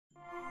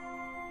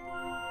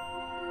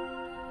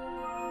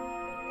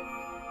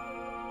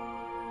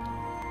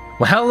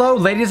Well, hello,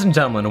 ladies and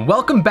gentlemen, and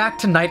welcome back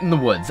to Night in the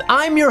Woods.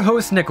 I'm your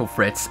host,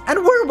 Nicklefritz, and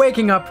we're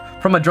waking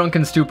up from a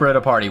drunken stupor at a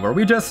party where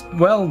we just,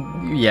 well,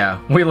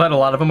 yeah, we let a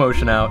lot of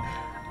emotion out.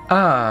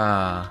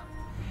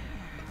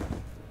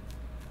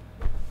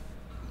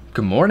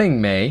 Good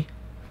morning, May.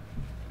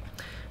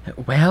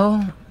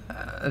 Well,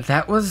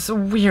 that was a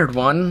weird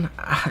one.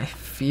 I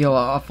feel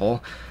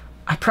awful.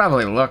 I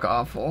probably look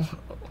awful.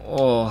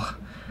 Oh,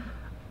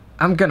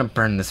 I'm gonna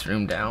burn this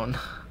room down.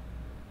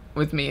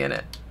 With me in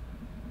it.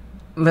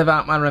 Live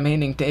out my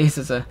remaining days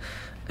as a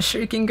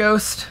shrieking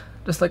ghost,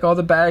 just like all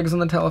the bags on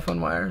the telephone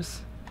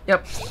wires.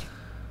 Yep.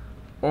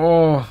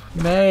 Oh,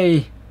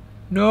 May.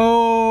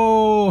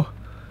 No.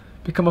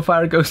 Become a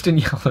fire ghost and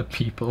yell at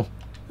people.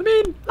 I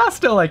mean, I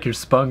still like your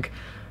spunk.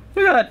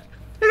 There's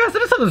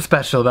something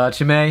special about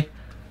you, May.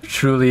 It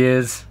truly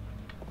is.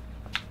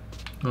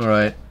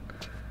 Alright.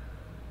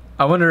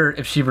 I wonder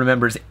if she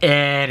remembers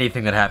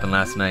anything that happened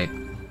last night.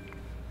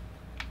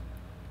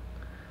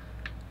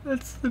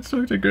 Let's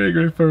talk to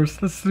Gregory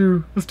first. Let's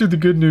do the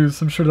good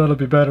news. I'm sure that'll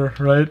be better,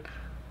 right?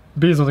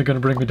 B's only gonna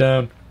bring me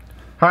down.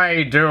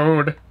 Hey,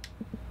 dude.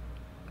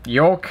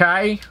 You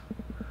okay?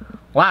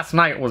 Last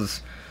night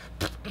was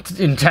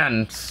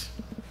intense.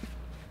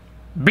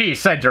 B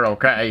said you're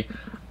okay.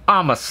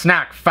 I'm a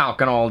snack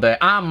falcon all day.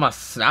 I am a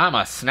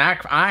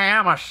snack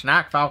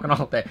falcon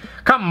all day.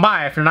 Come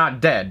by if you're not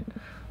dead.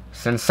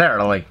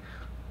 Sincerely,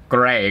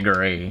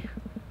 Gregory.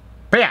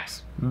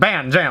 P.S.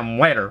 Band jam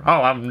later.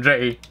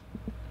 OMG.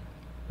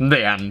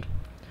 The end.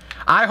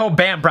 I hope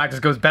band practice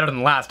goes better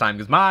than last time,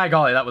 because my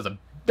golly, that was an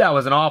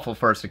awful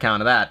first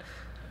account of that.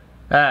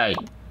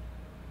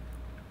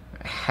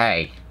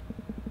 Hey.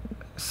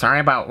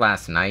 Sorry about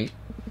last night.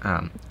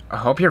 I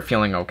hope you're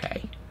feeling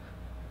okay.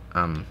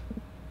 Yep.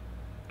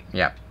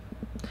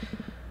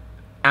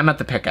 I'm at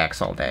the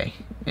Pickaxe all day,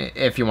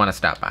 if you want to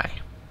stop by.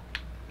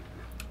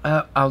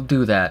 I'll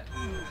do that.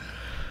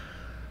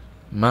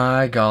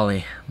 My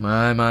golly.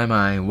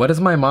 My. What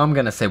is my mom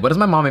gonna say? What is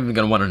my mom even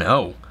gonna want to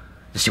know?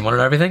 Does she want to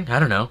know everything? I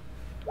don't know.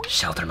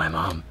 Shelter my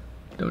mom.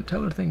 Don't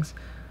tell her things.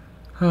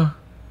 Huh.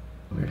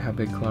 Weird how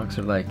big clocks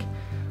are like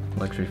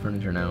luxury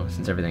furniture now,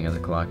 since everything has a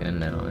clock and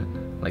internet on it.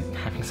 Like,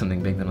 having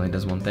something big that only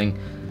does one thing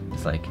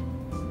is like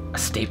a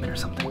statement or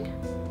something.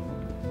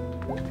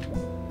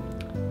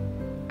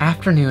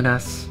 Afternoon,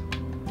 us.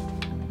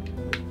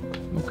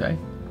 Okay.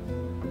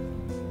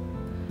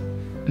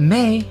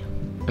 May?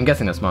 I'm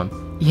guessing that's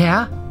Mom.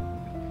 Yeah?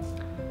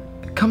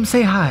 Come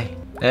say hi.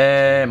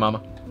 Hey,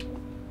 Mama.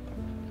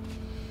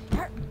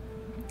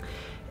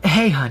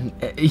 Hey, hun.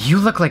 You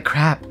look like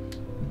crap.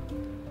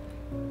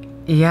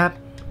 Yep.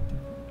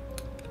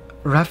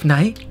 Rough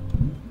night?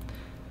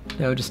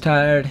 No, just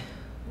tired.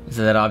 Is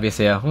it that obvious?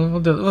 Yeah.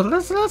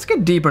 Let's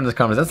get deeper into this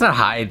conversation. Let's not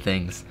hide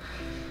things.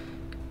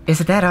 Is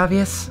it that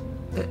obvious?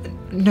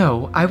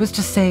 No, I was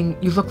just saying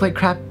you look like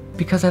crap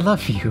because I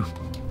love you.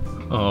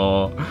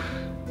 Oh,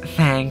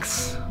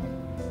 thanks.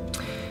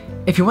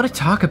 If you want to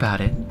talk about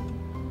it,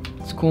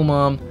 it's cool,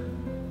 Mom.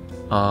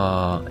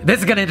 This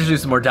is gonna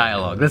introduce some more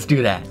dialogue. Let's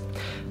do that.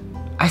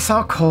 I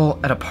saw Cole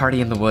at a party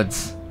in the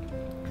woods.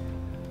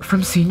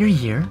 From senior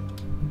year?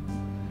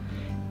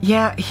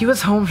 Yeah, he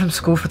was home from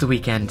school for the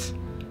weekend.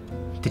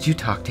 Did you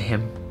talk to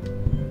him?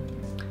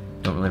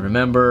 Don't really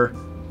remember.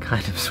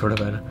 Kind of, sort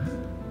of. I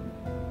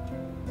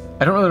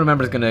don't really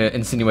remember. It's gonna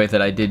insinuate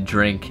that I did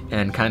drink,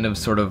 and kind of,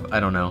 sort of,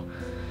 I don't know.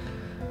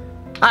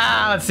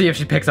 Let's see if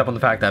she picks up on the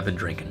fact that I've been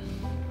drinking.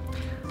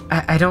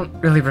 I don't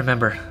really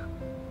remember.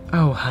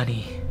 Oh,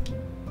 honey.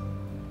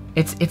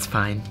 It's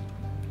fine.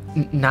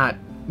 Not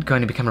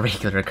going to become a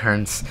regular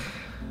occurrence.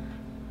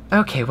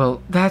 Okay,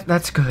 well,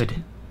 that's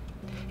good.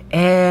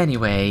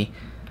 Anyway,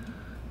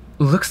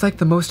 looks like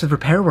the most of the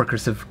repair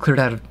workers have cleared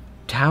out of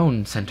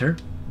town center.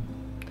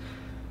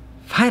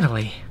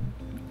 Finally.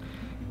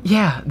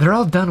 Yeah, they're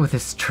all done with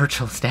this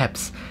Churchill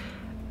steps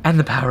and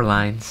the power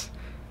lines.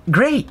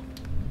 Great!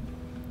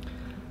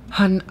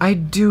 Hun, I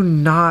do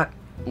not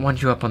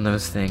want you up on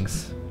those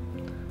things.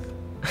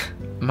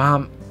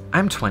 Mom,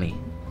 I'm 20.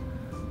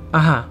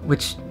 Uh-huh,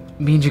 which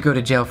means you go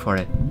to jail for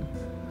it.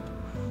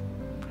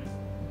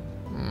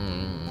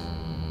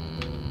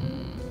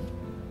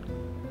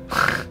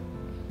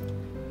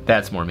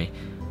 That's more me.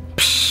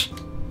 Psh,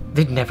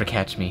 they'd never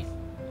catch me.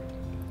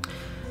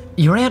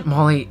 Your Aunt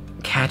Molly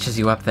catches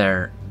you up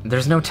there.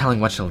 There's no telling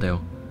what she'll do.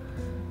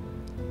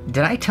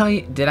 Did I tell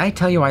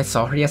you I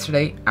saw her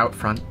yesterday out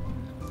front?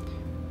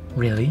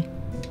 Really?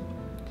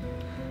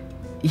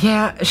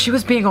 Yeah, she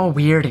was being all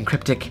weird and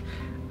cryptic.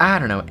 I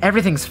don't know,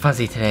 everything's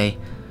fuzzy today.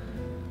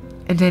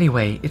 And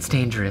anyway, it's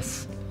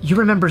dangerous. You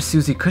remember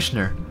Susie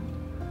Kushner?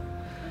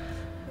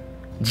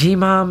 Gee,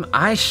 Mom,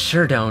 I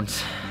sure don't.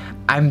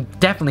 I've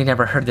definitely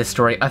never heard this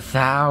story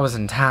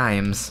 1,000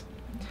 times.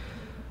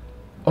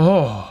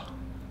 Oh.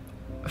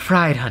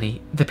 Fried,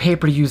 honey. The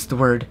paper used the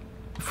word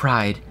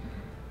fried.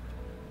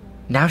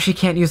 Now she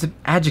can't use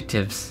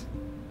adjectives.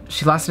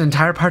 She lost an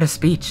entire part of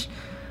speech.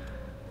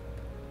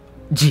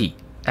 Gee,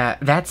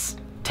 that's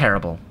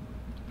terrible.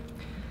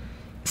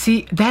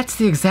 See, that's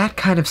the exact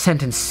kind of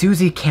sentence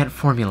Susie can't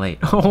formulate.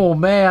 Oh,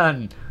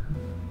 man.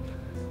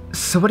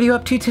 So what are you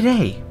up to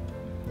today?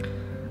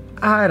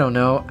 I don't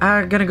know.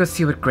 I'm gonna go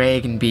see what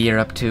Greg and B are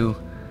up to.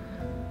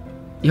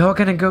 You all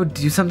gonna go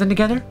do something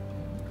together?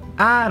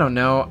 I don't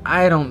know.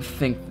 I don't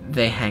think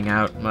they hang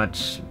out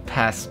much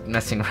past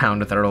messing around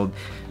with our old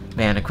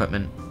band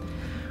equipment.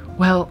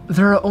 Well,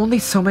 there are only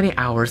so many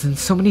hours and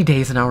so many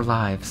days in our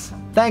lives.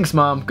 Thanks,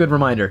 Mom. Good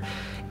reminder.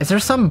 Is there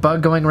some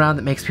bug going around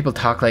that makes people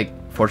talk like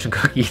fortune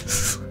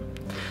cookies?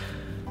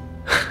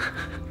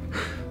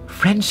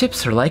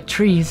 Friendships are like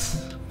trees.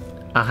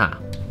 Uh-huh.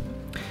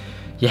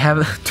 You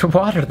have to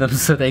water them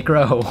so they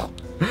grow.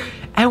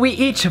 And we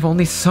each have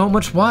only so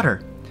much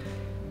water.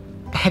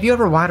 Have you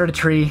ever watered a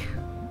tree?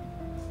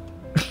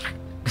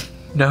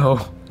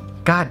 No.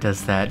 God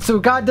does that. So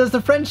God does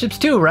the friendships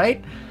too,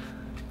 right?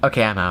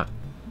 Okay, I'm out.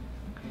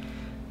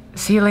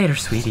 See you later,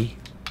 sweetie.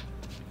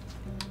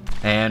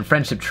 And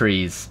friendship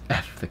trees.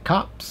 F the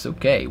cops.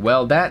 Okay,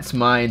 well, that's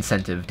my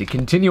incentive to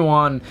continue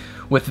on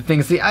with the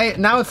things. See,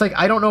 now it's like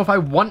I don't know if I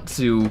want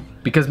to,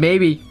 because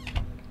maybe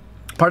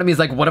part of me is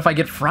like, what if I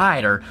get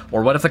fried, or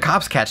what if the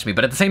cops catch me?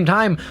 But at the same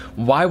time,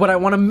 why would I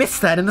want to miss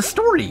that in the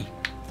story?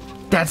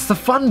 That's the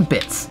fun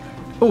bits.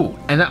 Oh,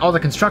 and all the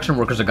construction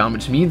workers are gone,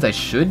 which means I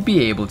should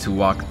be able to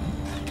walk.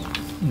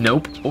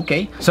 Nope.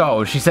 Okay.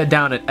 So she said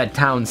down at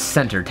town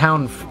center.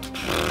 Town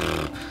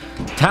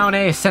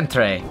A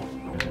Centre.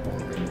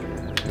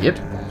 Yep.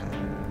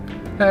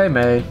 Hey,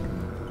 May.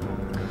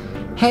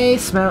 Hey,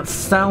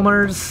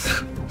 Smelmers.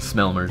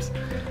 Smelmers.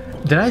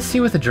 Did I see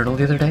you with a journal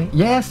the other day?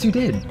 Yes, you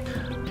did.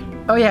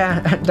 Oh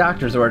yeah,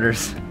 doctor's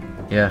orders.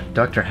 Yeah,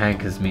 Dr.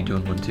 Hank has me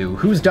doing one too.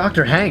 Who's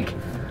Dr. Hank?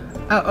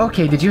 Oh,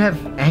 okay, did you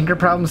have anger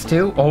problems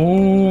too?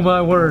 Oh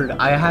my word,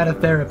 I had a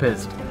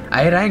therapist.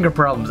 I had anger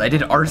problems. I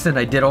did arson,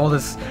 I did all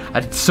this.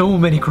 I did so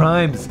many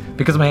crimes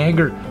because of my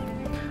anger.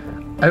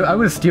 I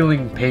was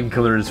stealing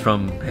painkillers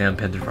from Ham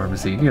Panther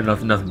Pharmacy. You know,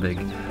 nothing big.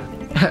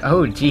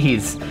 Oh,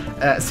 geez.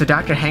 So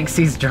Dr. Hank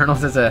sees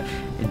journals as a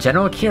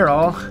general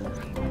cure-all.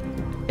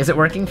 Is it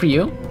working for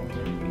you?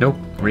 Nope.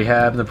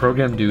 Rehab and the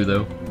program do,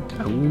 though.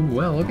 Oh,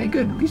 well, okay,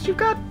 good. At least you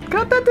got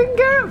that taken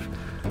care of.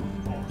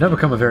 Now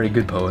become a very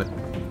good poet.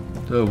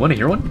 Want to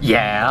hear one?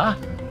 Yeah.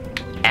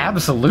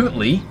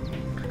 Absolutely.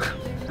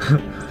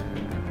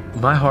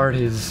 My heart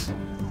is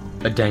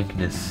a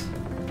dankness,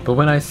 but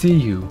when I see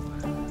you,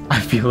 I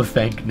feel a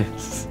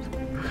thankness.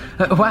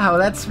 Wow,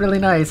 that's really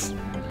nice.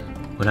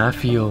 When I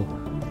feel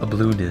a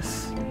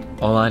blueness,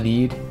 all I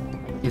need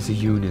is a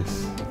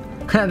you-ness.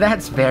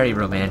 That's very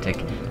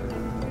romantic.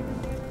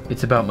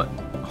 It's about my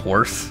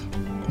horse.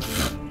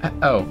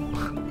 Oh,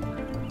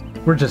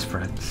 we're just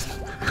friends.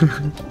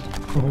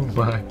 Oh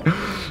my.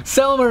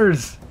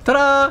 Selmers!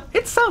 Ta-da!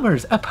 It's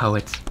Summers, a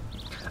poet.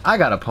 I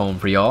got a poem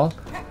for y'all.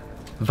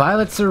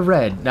 Violets are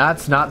red.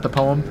 That's not the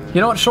poem.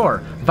 You know what?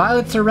 Sure.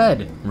 Violets are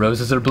red.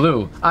 Roses are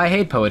blue. I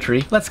hate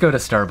poetry. Let's go to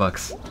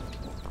Starbucks.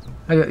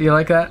 You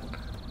like that?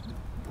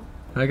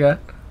 Like that?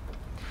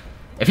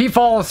 If he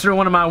falls through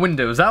one of my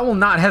windows, I will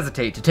not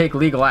hesitate to take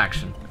legal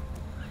action.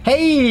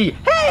 Hey!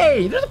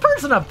 Hey! There's a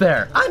person up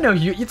there! I know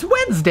you. It's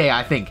Wednesday,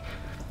 I think.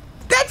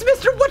 That's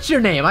Mr. What's your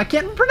name? I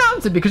can't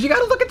pronounce it because you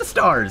gotta look at the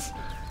stars.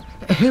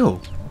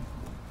 Who?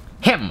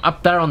 Him,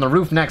 up there on the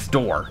roof next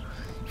door.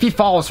 If he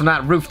falls from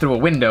that roof through a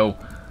window,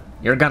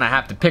 you're gonna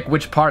have to pick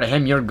which part of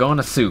him you're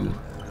gonna sue.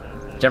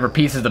 Whichever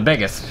piece is the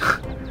biggest.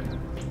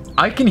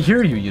 I can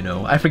hear you, you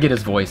know. I forget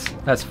his voice.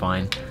 That's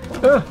fine.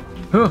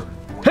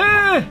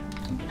 Hey!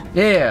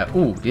 Yeah.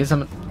 Ooh, do you have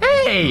something?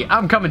 Hey!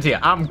 I'm coming to you.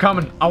 I'm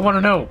coming. I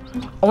wanna know.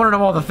 I wanna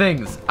know all the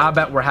things. I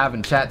bet we're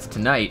having chats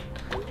tonight.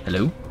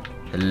 Hello?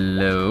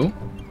 Hello?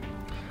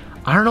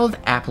 Arnold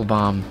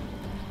Applebaum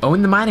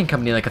owned the mining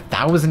company like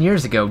 1,000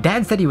 years ago.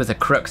 Dad said he was a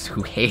crook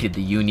who hated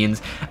the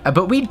unions,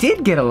 but we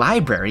did get a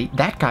library.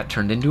 That got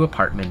turned into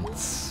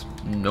apartments.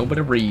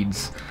 Nobody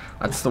reads.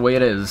 That's the way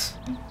it is.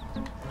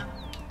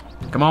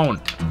 Come on.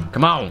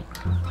 Come on.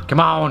 Come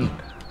on.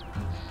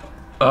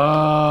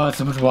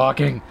 So much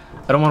walking.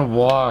 I don't want to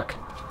walk.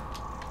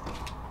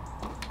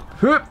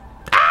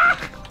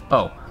 Ah!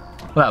 Oh,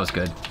 well, that was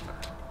good.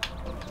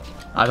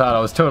 I thought I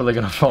was totally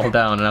gonna fall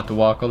down and have to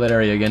walk all that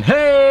area again.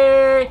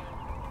 Hey!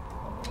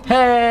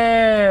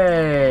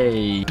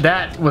 Hey!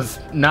 That was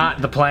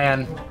not the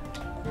plan.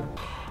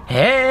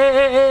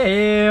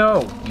 Hey!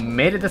 Oh,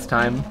 made it this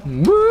time.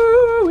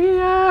 Woo!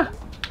 Yeah!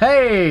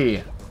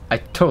 Hey! I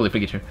totally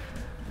forget you.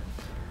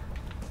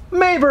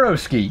 May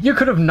Borowski, you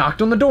could have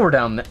knocked on the door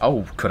down there.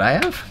 Oh, could I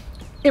have?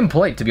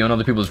 Impolite to be on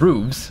other people's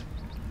roofs.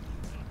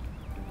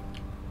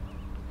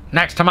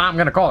 Next time I'm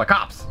gonna call the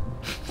cops.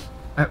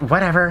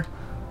 Whatever.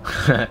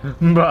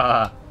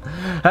 Bah.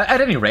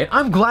 At any rate,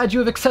 I'm glad you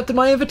have accepted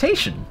my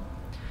invitation.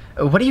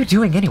 What are you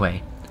doing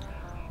anyway?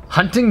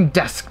 Hunting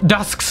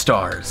dusk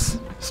stars.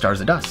 Stars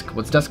at dusk.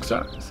 What's dusk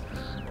stars?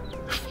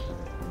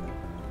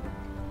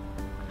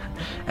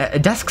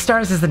 Dusk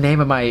Stars is the name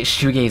of my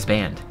shoegaze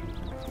band.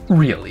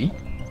 Really?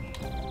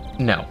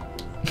 No.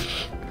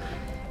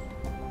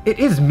 It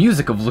is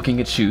music of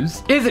looking at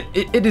shoes. Is it?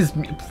 It is.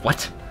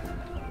 What?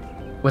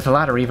 With a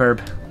lot of reverb.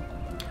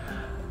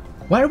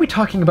 Why are we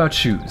talking about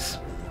shoes?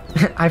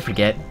 I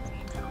forget.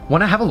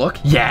 Wanna have a look?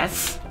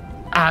 Yes!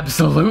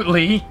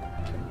 Absolutely!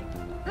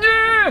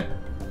 Yeah!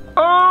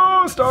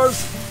 Oh,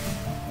 stars!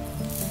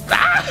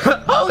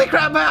 Ah! Holy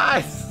crap, my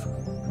eyes!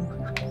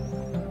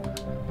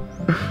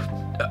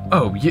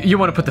 Oh, you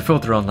want to put the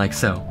filter on like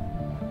so.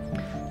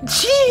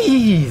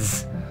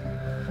 Jeez!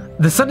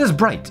 The sun is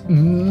bright.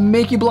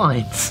 Make you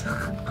blind.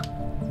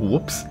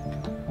 Whoops.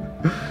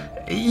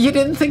 You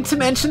didn't think to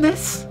mention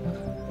this?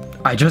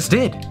 I just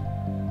did.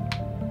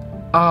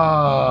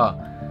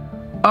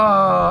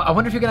 I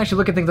wonder if you can actually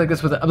look at things like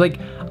this with like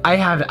I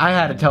had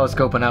a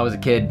telescope when I was a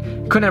kid.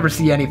 Couldn't ever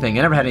see anything.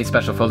 I never had any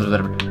special filters or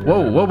whatever.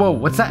 Whoa,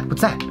 what's that?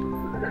 What's that?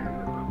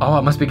 Oh,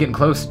 I must be getting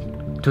close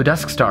to a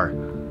dusk star.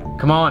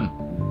 Come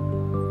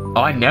on.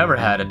 Oh, I never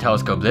had a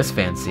telescope this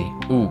fancy.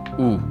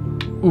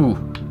 Ooh.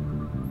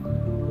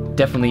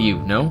 Definitely you,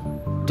 no?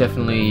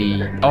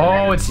 Definitely...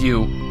 Oh, it's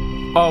you.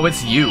 Oh,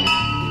 it's you.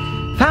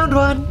 Found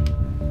one.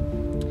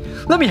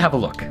 Let me have a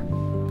look.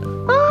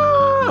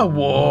 Ah,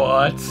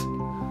 what?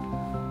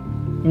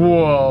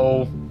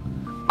 Whoa.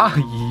 Ah,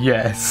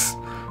 yes.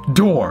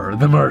 Door,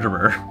 the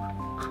murderer.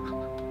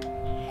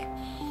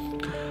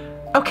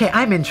 Okay,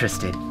 I'm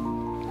interested.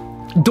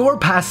 Door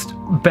passed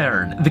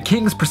Baron, the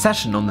king's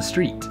procession on the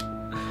street.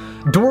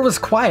 Door was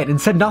quiet and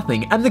said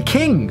nothing, and the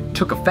king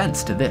took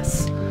offense to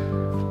this.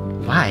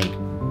 Why?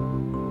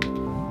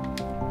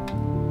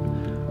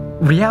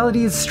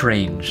 Reality is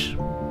strange.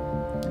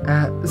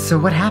 So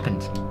what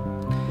happened?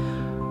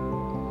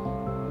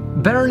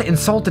 Baron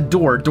insulted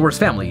Door's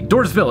family,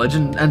 Door's village,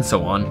 and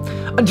so on,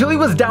 until he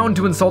was down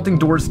to insulting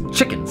Door's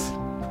chickens.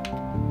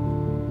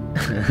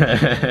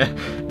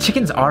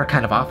 Chickens are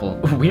kind of awful.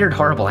 Weird,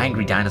 horrible,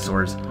 angry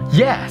dinosaurs.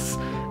 Yes!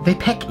 They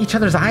peck each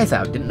other's eyes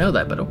out. Didn't know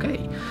that, but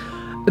okay.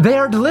 They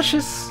are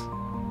delicious.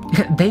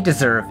 They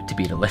deserve to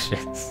be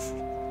delicious.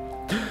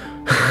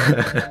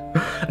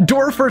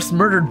 Door first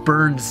murdered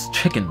Burn's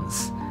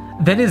chickens,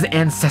 then his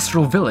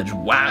ancestral village.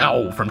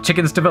 Wow, from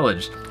chickens to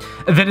village.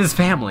 Then his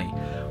family.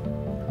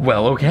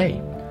 Well,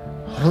 okay.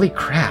 Holy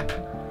crap.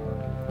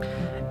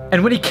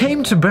 And when he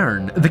came to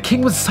Burn, the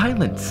king was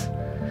silent.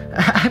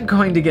 I'm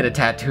going to get a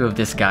tattoo of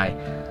this guy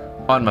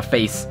on my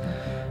face.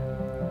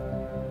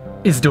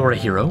 Is Door a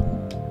hero?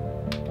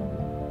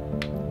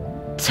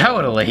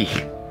 Totally.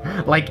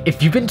 Like,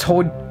 if you've been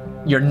told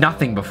you're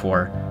nothing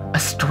before, a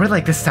story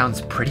like this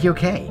sounds pretty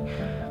okay.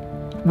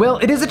 Well,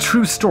 it is a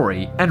true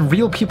story, and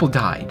real people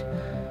died.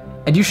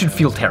 And you should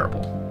feel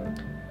terrible.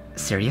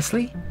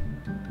 Seriously?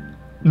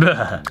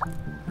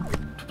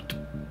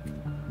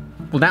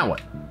 Well, now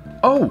what?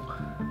 Oh,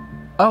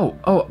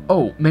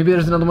 maybe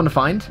there's another one to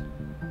find?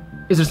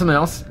 Is there something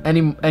else?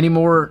 Any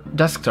more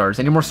dusk stars?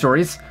 Any more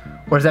stories?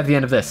 Or is that the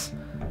end of this?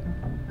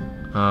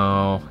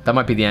 Oh, that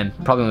might be the end.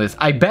 Probably this.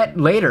 I bet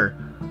later.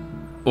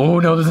 Oh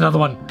no, there's another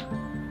one.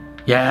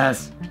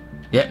 Yes.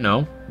 Yeah,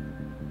 no.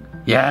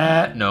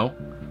 Yeah, no.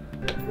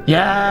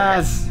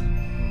 Yes!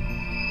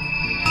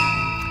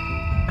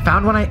 I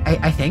found one,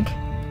 I think.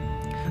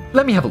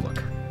 Let me have a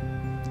look.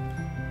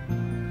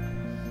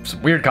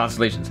 Some weird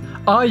constellations.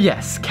 Ah,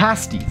 yes,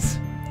 Castes.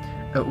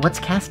 What's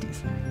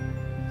Castes?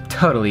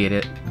 Totally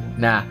idiot.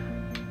 Nah,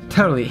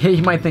 totally.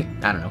 He might think,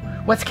 I don't know.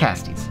 What's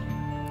Castes?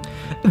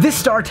 This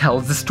star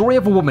tells the story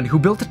of a woman who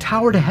built a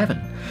tower to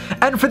heaven.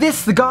 And for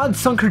this, the gods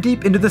sunk her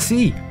deep into the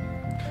sea.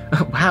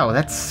 Wow,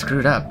 that's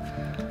screwed up.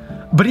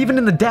 But even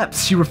in the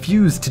depths, she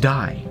refused to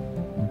die.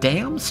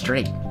 Damn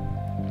straight.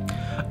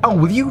 Oh,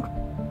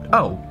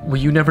 will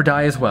you never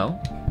die as well?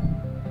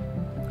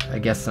 I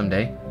guess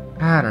someday.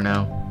 I don't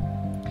know.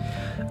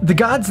 The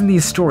gods in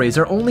these stories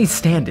are only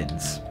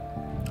stand-ins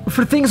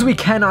for things we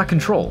cannot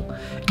control.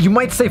 You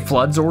might say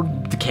floods or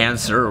the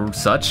cancer or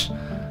such.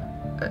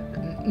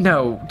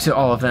 No to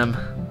all of them.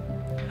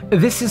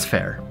 This is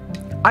fair.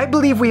 I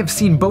believe we have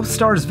seen both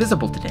stars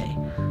visible today.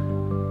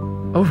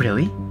 Oh,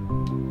 really?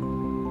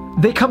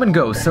 They come and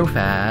go so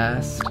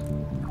fast.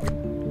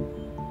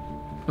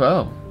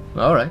 Oh,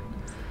 alright.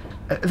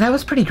 That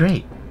was pretty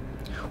great.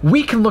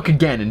 We can look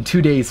again in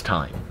 2 days'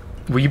 time.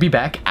 Will you be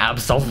back?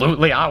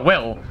 Absolutely, I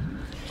will.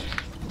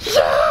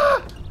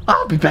 Yeah!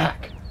 I'll be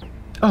back.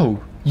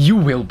 Oh, you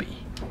will be.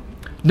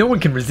 No one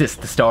can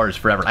resist the stars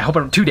forever. I hope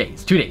in 2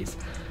 days. 2 days.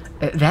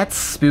 That's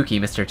spooky,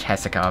 Mr.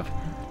 Chesikov.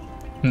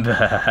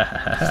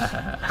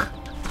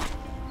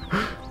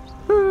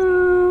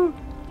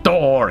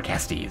 Door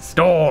Castes.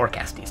 Door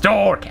Castes.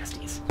 Door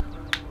Castes.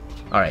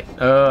 Alright,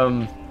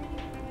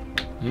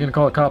 you gonna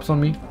call the cops on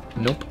me?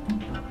 Nope.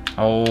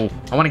 Oh,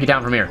 I want to get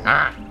down from here.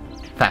 Ah!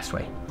 Fast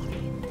way.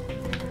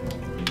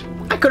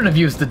 I couldn't have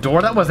used the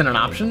door. That wasn't an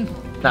option.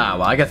 Ah,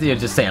 well, I guess you're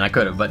just saying I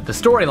could have, but the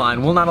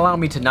storyline will not allow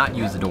me to not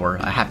use the door.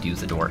 I have to use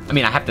the door. I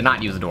mean, I have to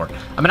not use the door.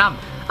 I mean,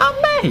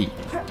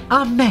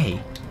 I may.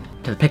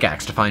 To the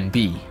pickaxe to find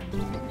B.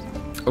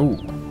 Oh,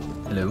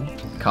 hello.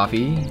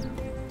 Coffee.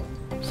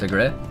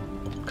 Cigarette.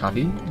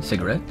 Coffee.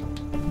 Cigarette.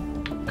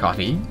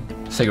 Coffee.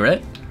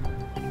 Cigarette.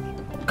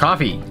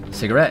 Coffee.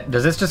 Cigarette.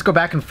 Does this just go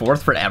back and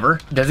forth forever?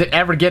 Does it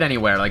ever get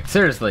anywhere? Like,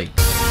 seriously.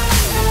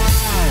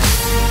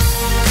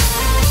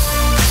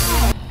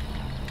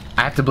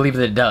 I have to believe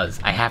that it does.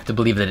 I have to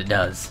believe that it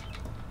does.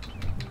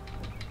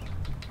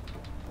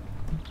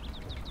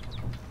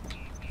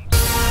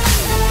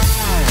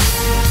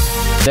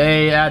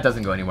 That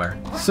doesn't go anywhere.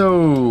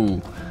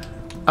 So,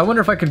 I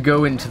wonder if I could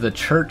go into the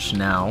church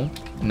now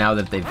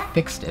that they've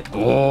fixed it.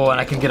 Oh, and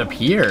I can get up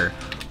here.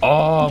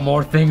 Oh,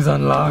 more things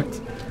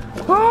unlocked.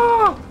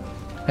 Oh!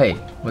 Hey,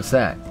 what's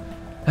that?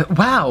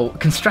 Wow,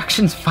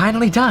 construction's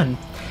finally done.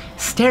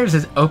 Stairs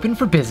is open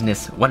for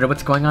business. Wonder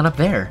what's going on up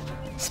there.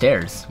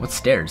 Stairs? What's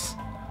stairs?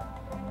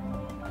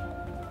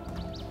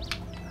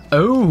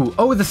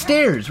 Oh, the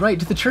stairs, right,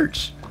 to the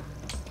church.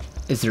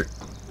 Is there...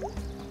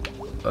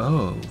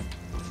 Oh,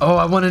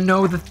 I want to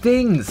know the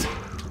things.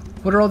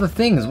 What are all the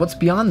things? What's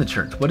beyond the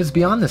church? What is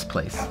beyond this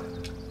place?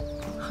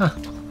 Huh.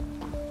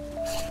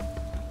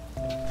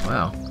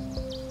 Wow.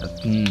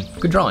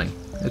 Good drawing.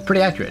 It's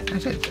pretty accurate.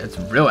 Actually, it's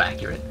real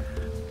accurate.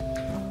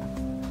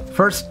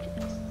 First,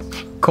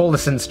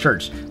 Colison's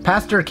Church.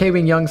 Pastor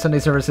K-Wing Young, Sunday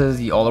services.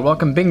 You all are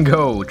welcome.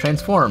 Bingo.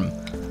 Transform.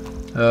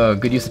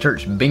 Good use of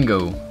church.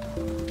 Bingo.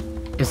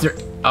 Is there...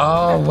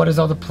 Oh, what is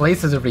all the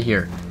places over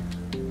here?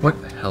 What?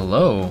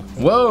 Hello.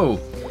 Whoa.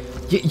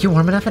 You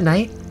warm enough at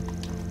night?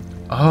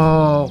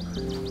 Oh.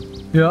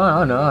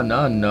 Yeah,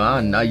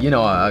 no. You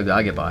know,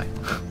 I get by.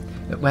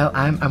 Well,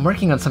 I'm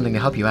working on something to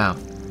help you out.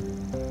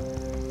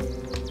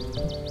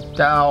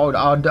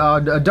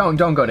 Don't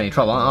go to any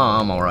trouble.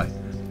 I'm all right.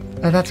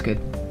 That's good.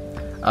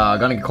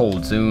 Gonna get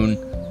cold soon.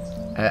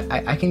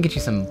 I can get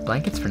you some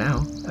blankets for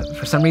now.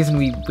 For some reason,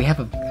 we have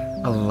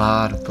a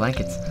lot of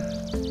blankets.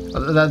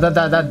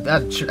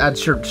 That'd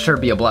sure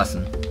be a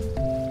blessing.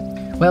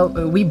 Well,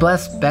 we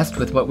bless best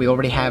with what we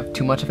already have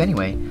too much of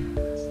anyway.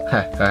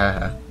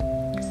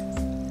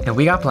 And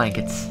we got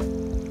blankets.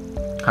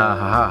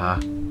 Ha.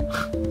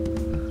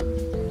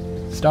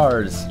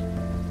 Stars.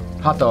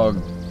 Hot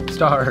dog.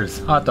 Stars.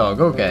 Hot dog.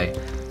 Okay.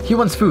 He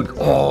wants food.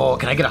 Oh,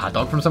 can I get a hot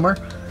dog from somewhere?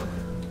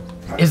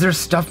 Is there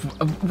stuff?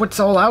 What's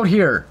all out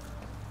here?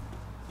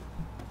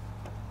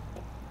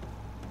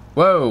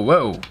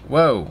 Whoa.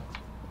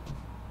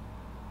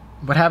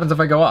 What happens if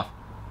I go off?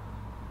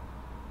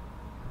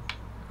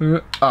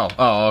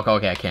 Oh,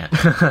 okay, I can't.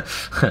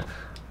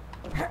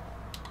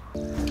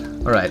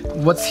 Alright,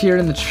 what's here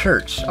in the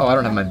church? Oh, I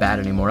don't have my bat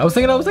anymore. I was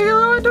thinking, oh,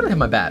 I don't have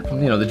my bat from,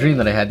 the dream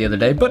that I had the other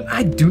day, but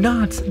I do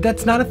not.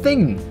 That's not a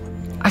thing.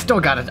 I still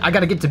got it. I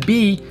gotta get to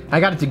B.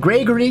 I got it to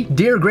Gregory,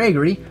 dear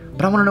Gregory,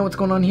 but I want to know what's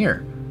going on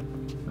here.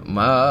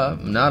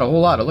 Not a whole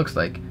lot, it looks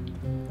like.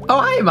 Oh,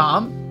 hi,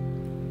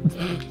 Mom.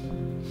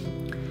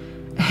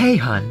 Hey,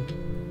 hun.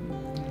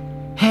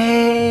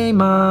 Hey,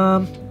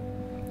 Mom.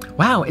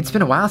 Wow, it's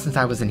been a while since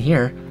I was in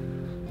here.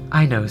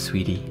 I know,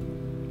 sweetie.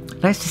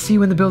 Nice to see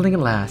you in the building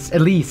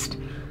at least.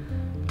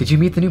 Did you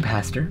meet the new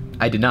pastor?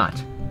 I did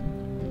not.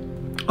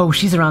 Oh,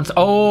 she's around.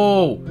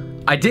 Oh,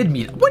 I did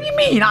meet. What do you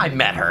mean I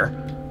met her?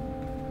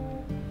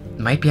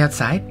 Might be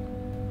outside.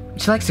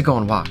 She likes to go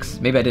on walks.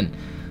 Maybe I didn't.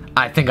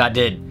 I think I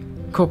did.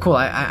 Cool.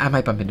 I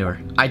might bump into her.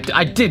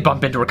 I did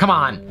bump into her. Come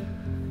on.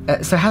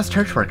 So how's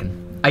church working?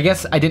 I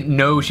guess I didn't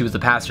know she was the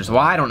pastor, so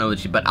I don't know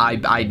that but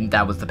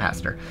that was the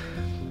pastor.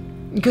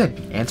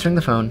 Good. Answering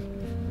the phone.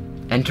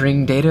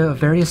 Entering data of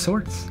various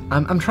sorts.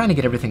 I'm trying to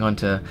get everything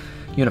onto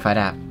Unified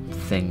App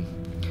thing.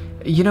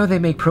 You know they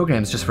make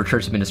programs just for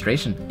church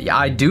administration. Yeah,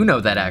 I do know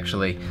that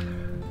actually.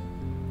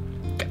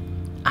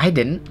 I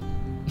didn't.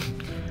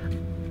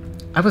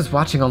 I was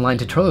watching online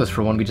tutorials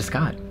for one we just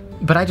got,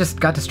 but I just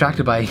got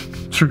distracted by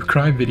true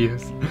crime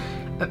videos.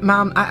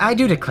 Mom, I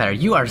do declare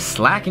you are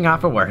slacking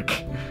off at work.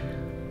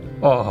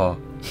 Oh,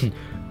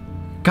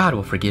 God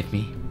will forgive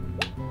me.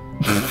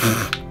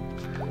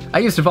 I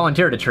used to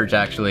volunteer at a church,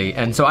 actually,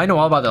 and so I know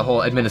all about the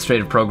whole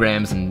administrative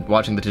programs and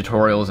watching the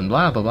tutorials and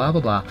blah, blah, blah,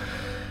 blah, blah.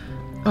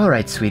 All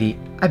right, sweetie,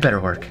 I better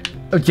work.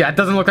 Oh, yeah, it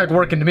doesn't look like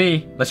working to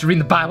me, unless you're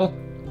reading the Bible.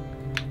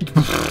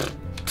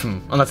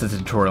 Unless it's a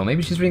tutorial.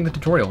 Maybe she's reading the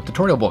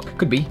tutorial book.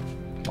 Could be.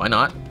 Why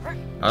not?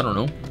 I don't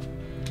know.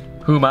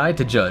 Who am I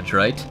to judge,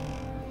 right?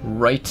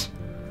 Right.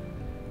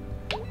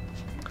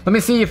 Let me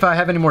see if I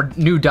have any more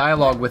new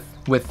dialogue with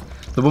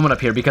the woman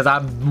up here, because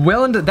I'm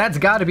willing to, that's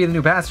got to be the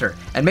new pastor.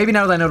 And maybe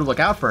now that I know to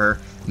look out for her,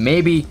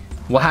 maybe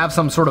we'll have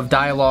some sort of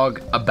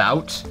dialogue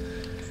about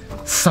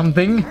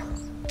something.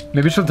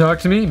 Maybe she'll talk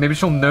to me. Maybe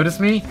she'll notice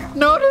me.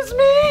 Notice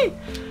me!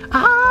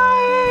 Hi!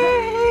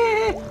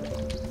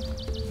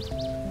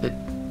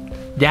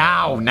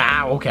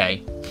 Now,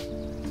 okay.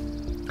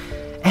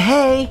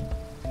 Hey!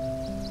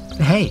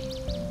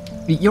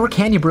 You're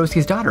Kanye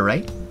Broski's daughter,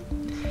 right?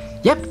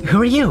 Yep,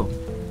 who are you?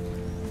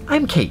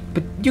 I'm Kate,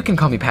 but you can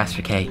call me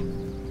Pastor K.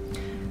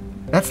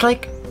 That's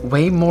like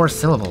way more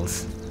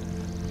syllables.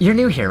 You're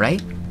new here,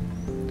 right?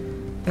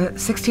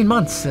 16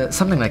 months,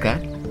 something like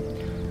that.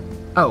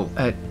 Oh,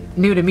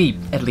 new to me,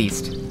 at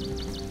least.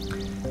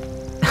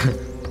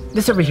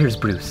 This over here is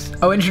Bruce.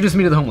 Oh, introduce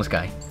me to the homeless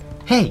guy.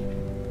 Hey,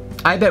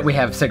 I bet we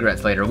have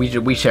cigarettes later.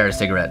 We share a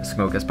cigarette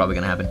smoke. That's probably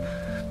gonna happen.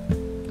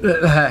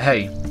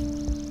 Hey.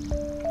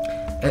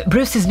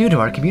 Bruce is new to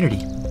our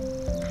community.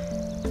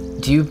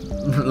 Do you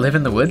live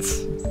in the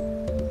woods?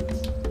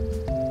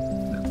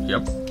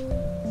 Yep.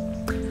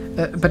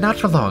 But not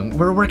for long.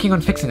 We're working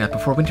on fixing that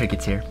before winter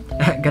gets here.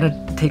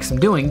 Gonna take some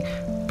doing,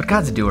 but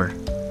God's a doer.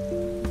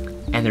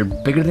 And they're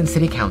bigger than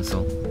city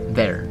council.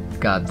 there.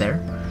 God there.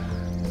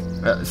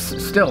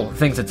 Still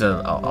thinks it's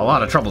a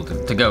lot of trouble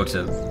to go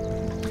to.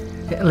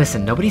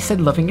 Listen, nobody said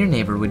loving your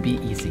neighbor would be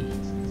easy.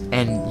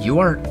 And you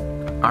are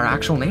our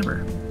actual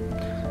neighbor.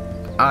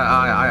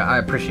 I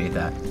appreciate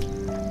that.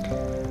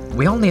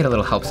 We all need a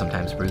little help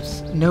sometimes,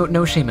 Bruce.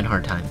 No shame in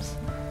hard times.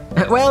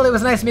 Well, it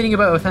was nice meeting you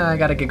both. I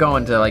gotta get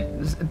going to, like,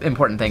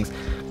 important things.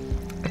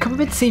 Come up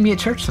and see me at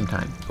church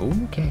sometime.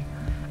 Okay.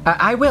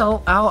 I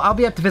will. I'll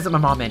be up to visit my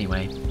mom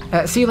anyway.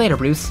 See you later,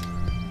 Bruce.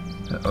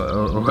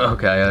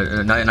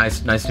 Okay.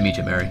 Nice to meet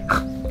you, Mary.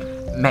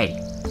 May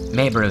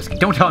Broski.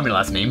 Don't tell me your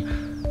last name.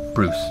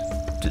 Bruce.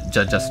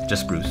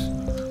 Just Bruce.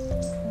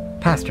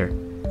 Pastor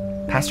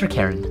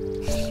Karen.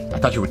 I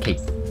thought you were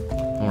Kate.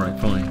 All right,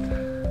 fine.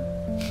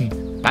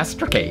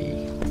 Pastor K.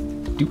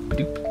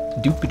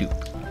 Doop.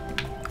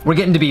 We're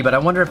getting to be, but I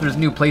wonder if there's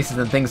new places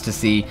and things to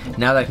see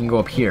now that I can go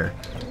up here.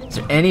 Is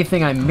there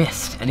anything I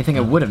missed? Anything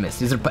I would have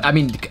missed? Is there? I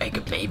mean,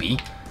 maybe.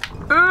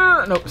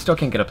 No, still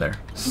can't get up there.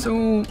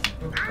 So,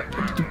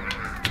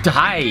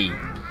 hi.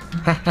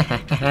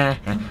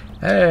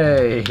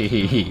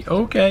 Hey.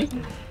 Okay.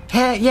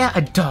 Hey, yeah,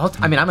 adult.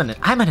 I mean, I'm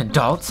an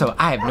adult, so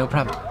I have no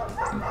problem.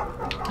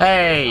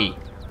 Hey,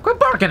 quit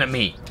barking at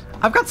me.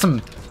 I've got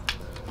some.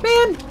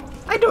 Man,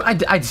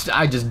 I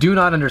just do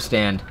not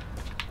understand.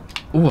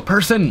 Ooh, a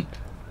person.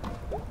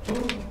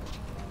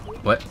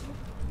 What?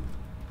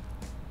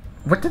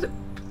 What did it?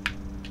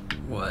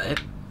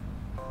 What?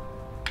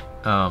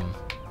 Am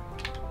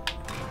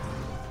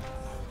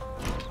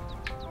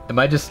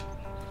I just...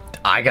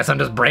 I guess I'm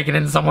just breaking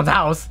into someone's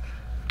house.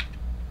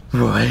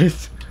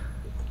 What?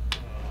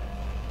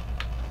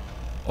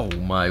 Oh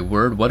my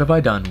word, what have I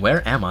done?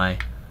 Where am I?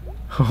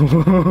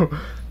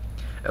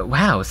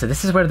 Wow, so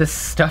this is where this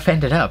stuff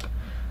ended up.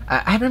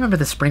 I remember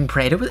the spring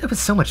parade. It was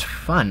so much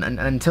fun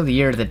until the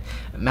year that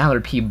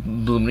Mallard P.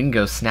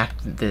 Bloomingo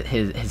snapped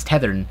his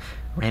tether and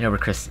ran over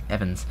Chris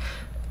Evans.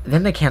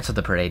 Then they canceled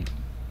the parade.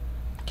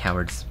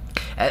 Cowards.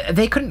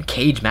 They couldn't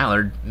cage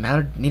Mallard.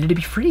 Mallard needed to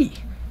be free.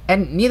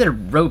 And neither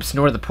ropes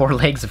nor the poor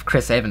legs of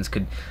Chris Evans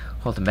could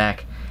hold him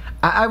back.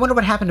 I wonder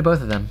what happened to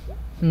both of them.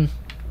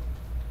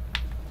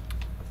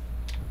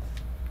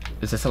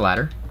 Is this a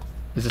ladder?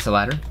 Is this a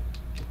ladder?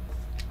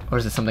 Or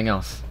is it something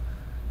else?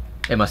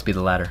 It must be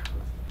the ladder.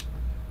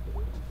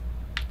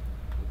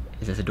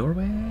 Is this a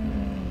doorway?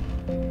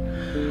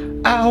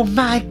 Oh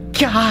my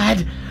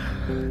god!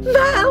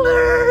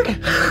 Mallard!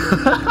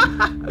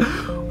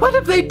 What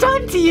have they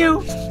done to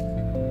you?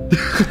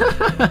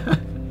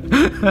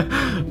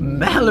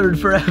 Mallard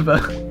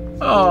forever.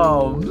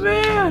 Oh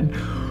man.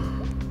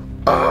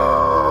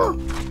 Oh,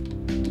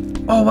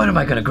 what am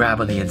I gonna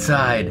grab on the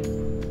inside?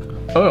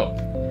 Oh.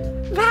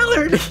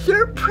 Mallard,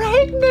 you're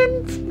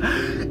pregnant!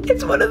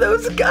 It's one of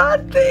those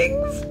God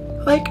things.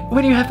 Like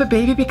when you have a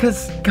baby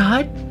because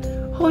God?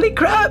 Holy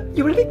crap,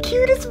 you are the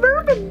cutest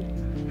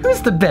vermin.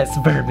 Who's the best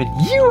vermin?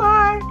 You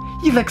are!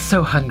 You look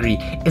so hungry.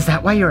 Is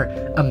that why you're,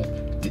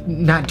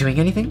 not doing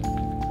anything?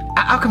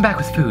 I'll come back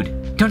with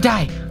food. Don't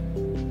die.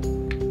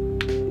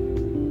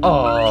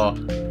 Oh.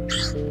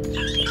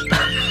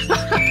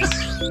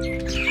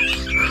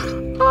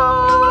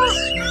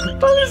 Oh,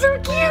 they're so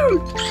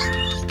cute.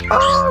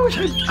 Oh,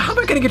 how am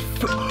I gonna get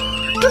food?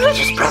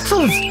 Delicious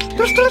pretzels.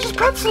 There's delicious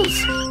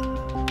pretzels.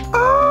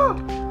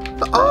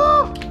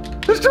 Oh,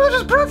 there's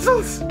delicious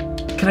pretzels.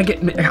 Can I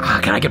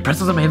get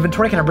pretzels in my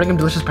inventory? Can I bring them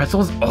delicious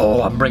pretzels?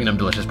 Oh, I'm bringing them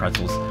delicious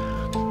pretzels.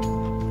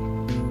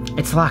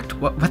 It's locked.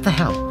 What the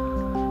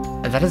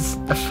hell? That is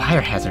a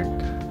fire hazard.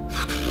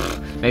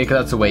 Maybe because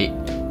that's the way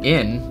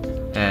in,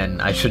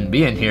 and I shouldn't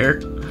be in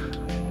here.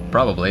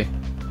 Probably.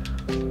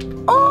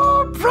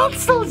 Oh,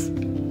 pretzels!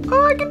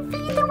 Oh, I can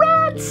feed the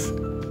rats!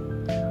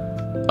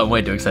 I'm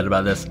way too excited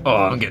about this. Oh,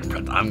 I'm getting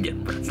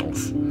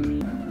pretzels.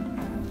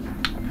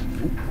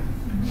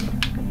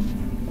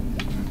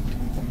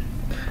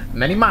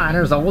 Many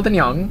miners, old and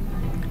young,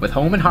 with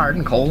home and heart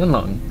and coal and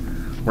lung,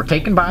 were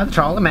taken by the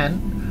trawler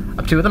men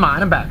up to the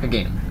mine and back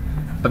again.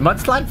 But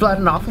mudslide, flood,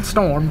 and awful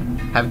storm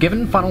have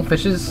given funnel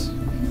fishes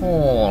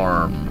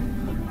harm.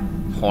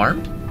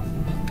 Harm?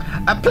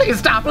 Please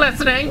stop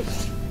listening!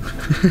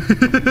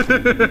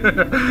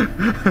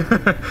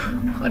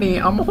 Honey,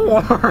 I'm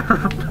warm.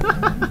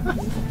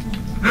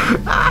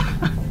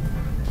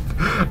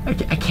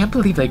 I can't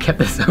believe they kept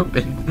this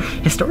open.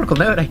 Historical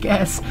note, I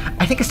guess.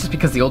 I think it's just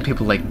because the old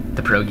people like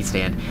the pierogi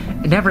stand.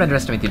 Never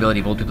underestimate the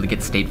ability of old people to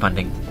get state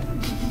funding.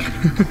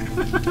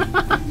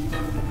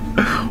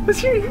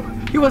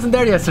 He wasn't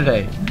there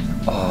yesterday.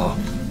 Oh.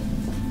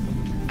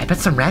 I bet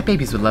some rat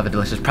babies would love a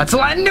delicious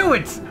pretzel. I knew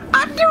it!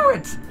 I knew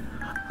it!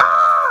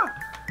 Ah!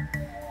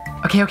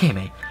 Okay,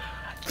 May.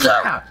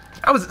 Yeah!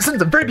 Since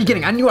the very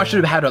beginning, I knew I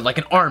should have had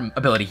an arm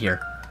ability here.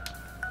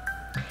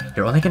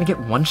 You're only gonna get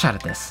one shot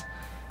at this.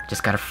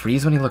 Just gotta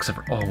freeze when he looks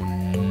over. Oh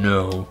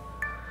no.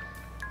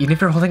 Even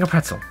if you're holding a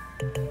pretzel.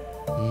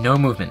 No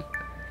movement.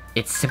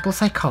 It's simple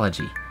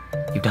psychology.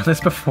 You've done this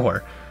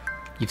before.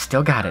 You've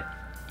still got it.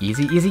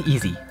 Easy, easy,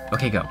 easy.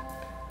 Okay, go.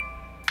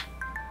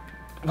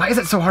 Why is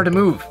it so hard to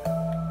move?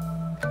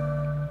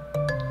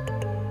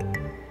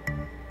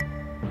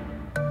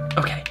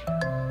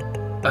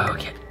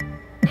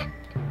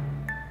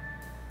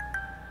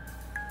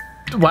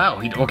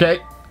 Wow, okay.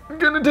 I'm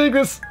gonna take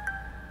this.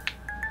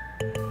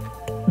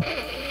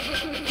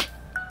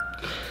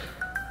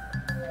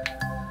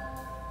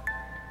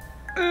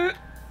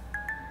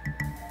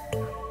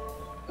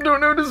 Don't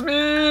notice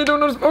me. Don't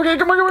notice. Okay,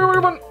 come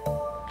on.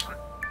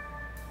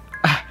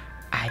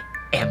 I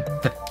am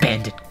the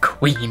Bandit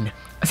Queen.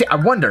 See, I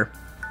wonder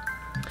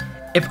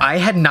if I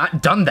had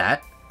not done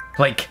that,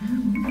 like,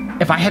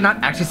 if I had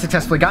not actually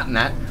successfully gotten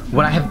that,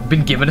 would I have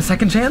been given a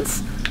second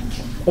chance?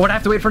 Or would I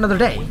have to wait for another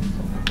day?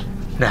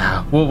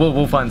 Nah,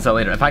 we'll find out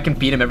later. If I can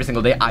feed him every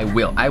single day, I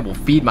will. I will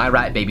feed my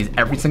rat babies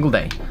every single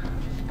day.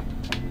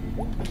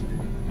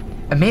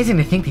 Amazing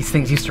to think these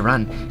things used to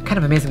run. Kind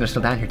of amazing they're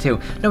still down here too.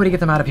 Nobody get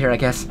them out of here, I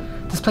guess.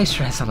 This place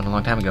sure has something a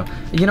long time ago.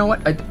 You know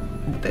what?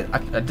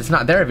 It's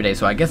not there every day,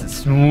 so I guess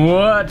it's...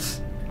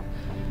 What?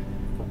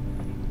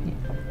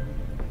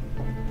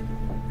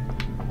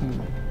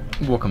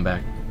 We'll come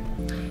back.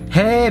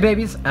 Hey,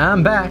 babies,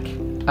 I'm back.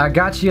 I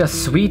got you a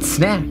sweet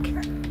snack.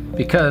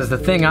 Because the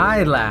thing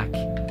I lack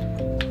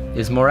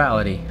is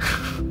morality.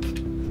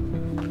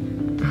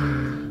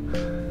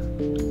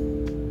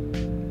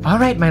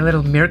 Alright, my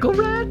little miracle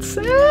rats.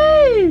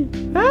 Hey!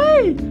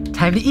 Hey!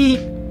 Time to eat.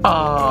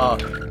 Oh,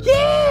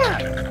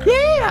 yeah!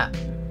 Yeah!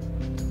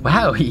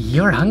 Wow,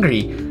 you're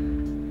hungry.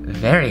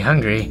 Very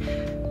hungry.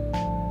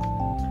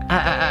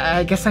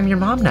 I guess I'm your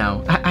mom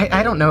now.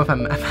 I don't know if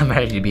I'm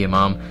ready to be a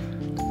mom.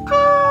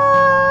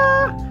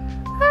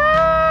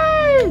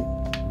 Hey!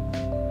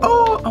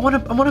 Oh, I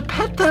wanna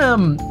pet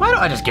them. Why don't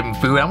I just give them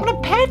food? I wanna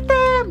pet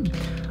them.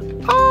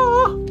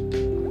 Oh,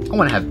 I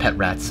wanna have pet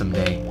rats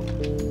someday.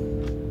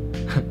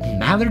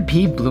 Mallard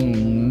P.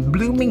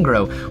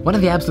 Bloominggrow, one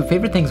of the absolute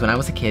favorite things when I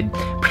was a kid.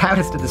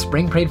 Proudest of the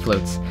spring parade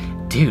floats.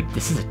 Dude,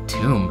 this is a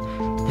tomb.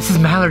 This is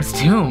Mallard's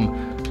tomb.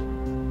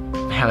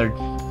 Mallard,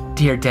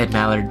 dear dead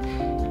Mallard,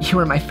 you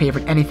were my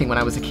favorite anything when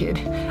I was a kid.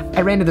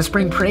 I ran to the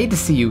spring parade to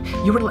see you.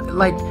 You were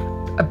like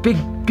a big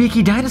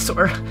beaky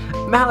dinosaur.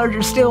 Mallard,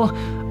 you're still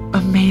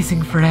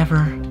amazing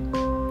forever.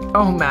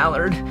 Oh,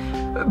 Mallard.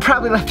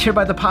 Probably left here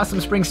by the Possum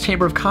Springs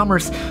Chamber of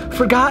Commerce.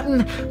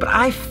 Forgotten, but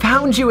I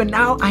found you and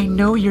now I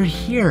know you're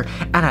here.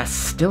 And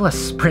still a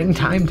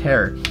springtime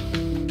terror.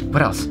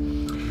 What else?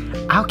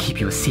 I'll keep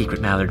you a secret,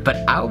 Mallard, but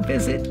I'll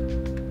visit.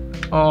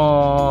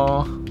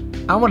 Oh,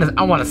 I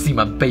wanna see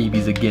my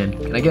babies again.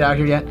 Can I get out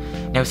here yet?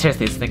 No,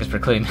 seriously, this thing is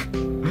precluding.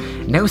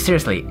 No,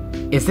 seriously,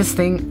 is this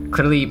thing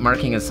clearly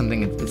marking as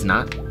something it's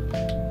not?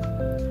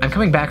 I'm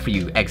coming back for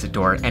you, exit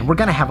door, and we're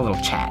gonna have a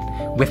little chat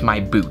with my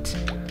boot.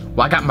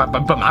 Well, I got my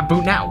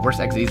boot now. Where's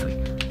exit easily?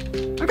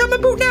 I got my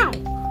boot now.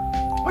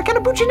 Why can't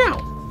I boot you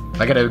now?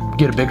 I gotta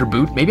get a bigger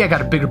boot. Maybe I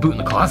got a bigger boot in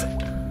the closet.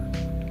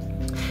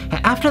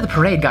 After the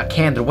parade got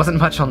canned, there wasn't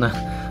much in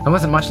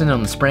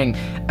the spring,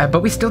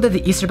 but we still did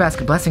the Easter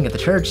basket blessing at the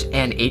church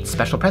and ate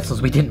special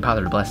pretzels. We didn't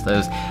bother to bless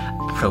those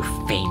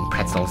profane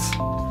pretzels.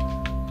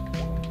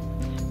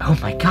 Oh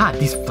my God,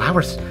 these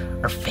flowers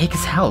are fake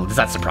as hell. Does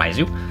that surprise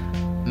you?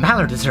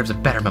 Mallard deserves a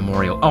better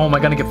memorial. Oh, am I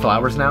gonna get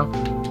flowers now?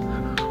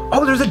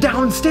 Oh, there's a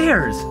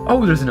downstairs!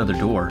 Oh, there's another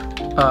door.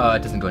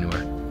 It doesn't go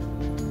anywhere.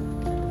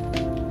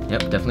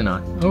 Yep, definitely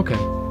not. Okay.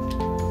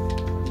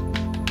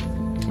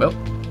 Well,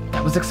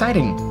 that was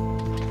exciting.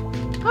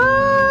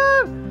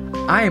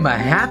 I am a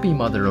happy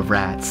mother of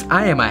rats.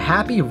 I am a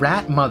happy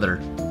rat mother.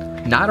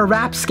 Not a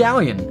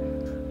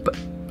rapscallion. But,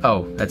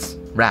 oh, that's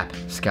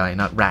rapscallion,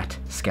 not rat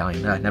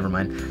scallion. Never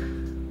mind.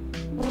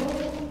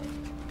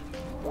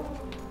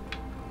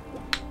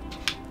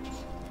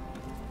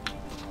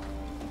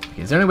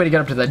 Is there any way to get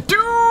up to that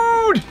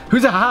dude?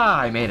 Who's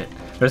I made it.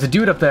 There's a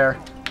dude up there,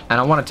 and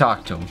I want to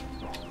talk to him.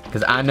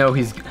 Because I know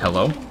he's...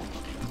 Hello?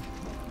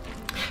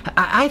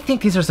 I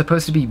think these are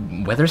supposed to be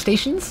weather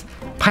stations.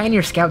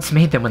 Pioneer Scouts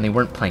made them when they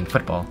weren't playing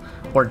football,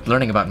 or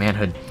learning about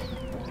manhood.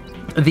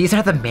 These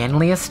are the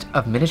manliest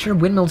of miniature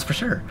windmills for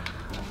sure.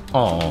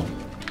 Oh,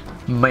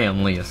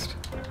 manliest.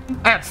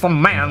 That's the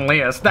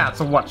manliest,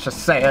 that's what you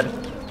said.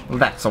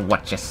 That's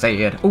what you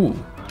said. Ooh.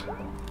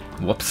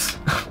 Whoops.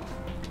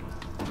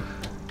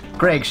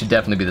 Greg should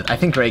definitely be I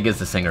think Greg is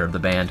the singer of the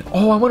band.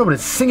 Oh, I wonder what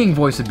his singing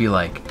voice would be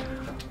like.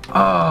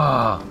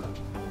 Ah,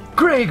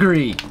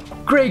 Gregory,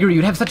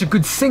 you'd have such a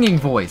good singing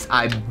voice,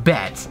 I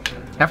bet.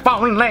 If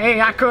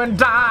only I could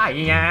die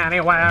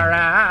anywhere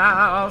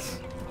else.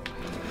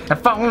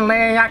 If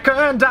only I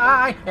could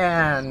die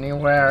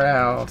anywhere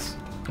else.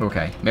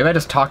 Okay, maybe I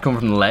just talk to him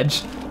from the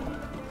ledge.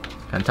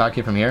 Can I talk to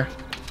you from here?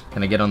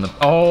 Can I get on the...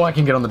 Oh, I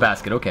can get on the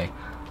basket, okay.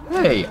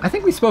 Hey, I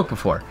think we spoke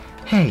before.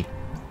 Hey.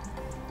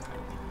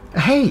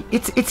 Hey,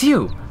 it's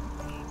you.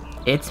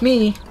 It's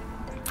me.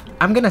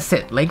 I'm gonna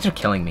sit. Legs are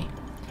killing me.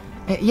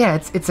 Yeah,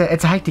 it's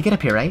a hike to get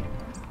up here, right?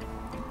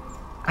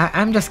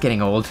 I'm just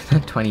getting old.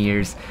 20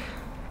 years.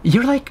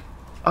 You're like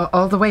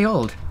all the way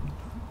old.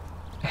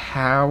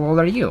 How old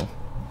are you?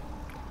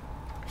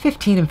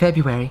 15 in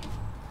February.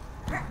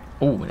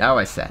 Oh, now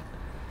I said.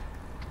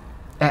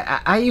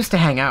 I used to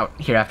hang out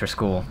here after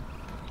school.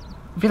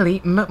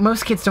 Really,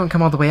 most kids don't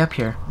come all the way up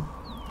here.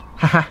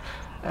 Haha,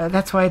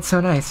 that's why it's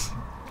so nice.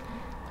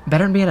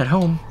 Better than being at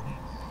home.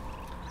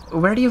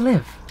 Where do you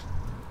live?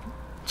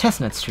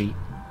 Chestnut Street.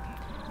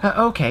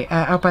 Okay,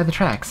 out by the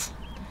tracks.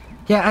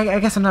 Yeah, I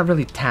guess I'm not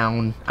really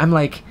town. I'm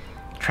like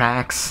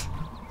tracks.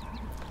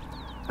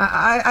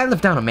 I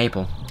live down on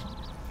Maple.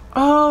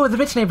 Oh, the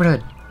rich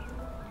neighborhood.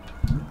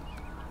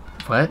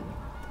 What?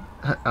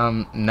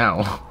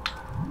 No.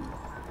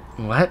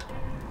 What?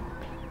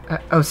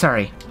 Oh,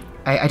 sorry.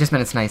 I just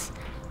meant it's nice.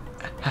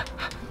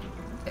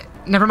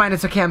 Never mind,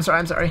 it's okay, I'm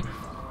sorry.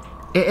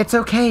 It's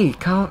okay,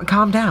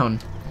 calm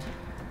down.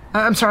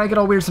 I'm sorry, I get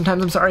all weird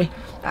sometimes, I'm sorry.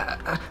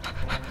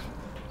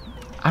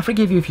 I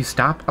forgive you if you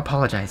stop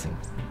apologizing.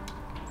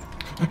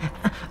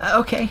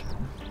 Okay.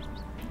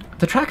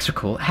 The tracks are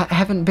cool.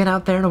 Haven't been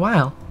out there in a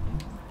while.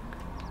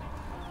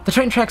 The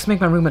train tracks make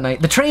my room at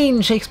night. The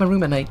train shakes my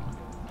room at night.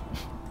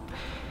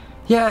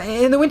 Yeah,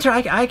 in the winter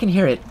I can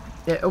hear it.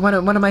 One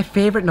of my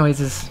favorite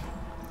noises.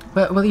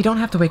 Well, you don't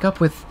have to wake up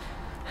with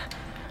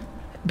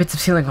bits of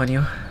ceiling on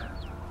you.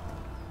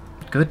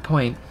 Good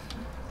point.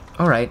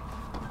 Alright.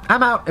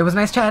 I'm out. It was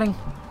nice chatting.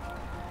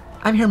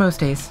 I'm here most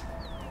days.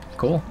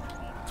 Cool.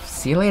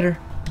 See you later.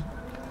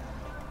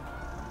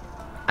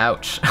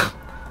 Ouch.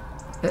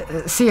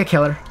 See ya,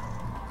 killer.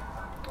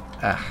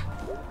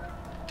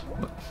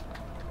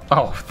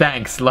 Oh,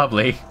 thanks.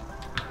 Lovely.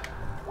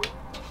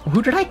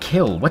 Who did I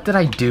kill? What did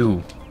I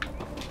do?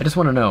 I just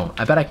want to know.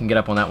 I bet I can get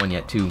up on that one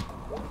yet, too.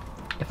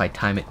 If I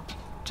time it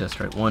just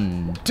right.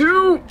 1,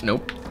 2.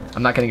 Nope.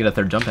 I'm not going to get a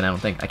third jump in, I don't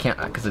think. I can't,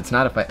 because it's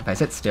not if I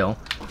sit still.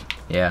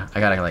 Yeah, I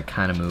gotta, like,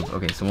 kind of move.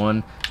 Okay, so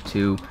 1,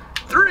 2,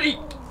 3.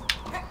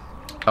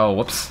 Oh,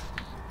 whoops.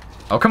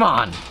 Oh, come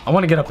on. I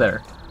want to get up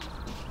there.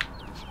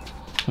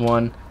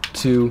 1,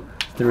 2,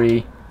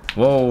 3.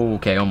 Whoa,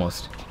 okay,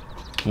 almost.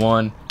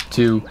 1,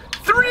 2,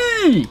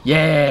 3.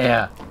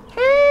 Yeah.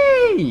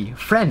 Hey,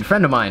 friend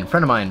of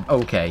mine.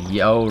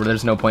 Okay. Oh,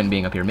 there's no point in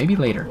being up here. Maybe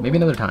later. Maybe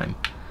another time.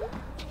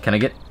 Can I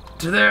get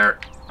to there?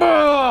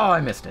 Oh, I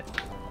missed it.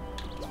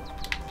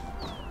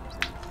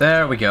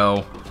 There we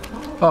go.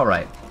 All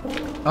right.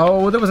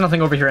 Oh, there was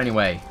nothing over here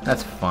anyway.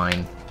 That's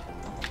fine.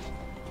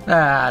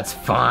 That's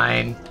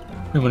fine.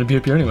 I want to be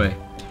up here anyway.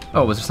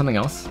 Oh, was there something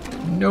else?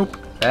 Nope.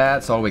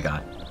 That's all we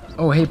got.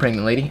 Oh, hey,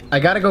 pregnant lady. I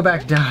gotta go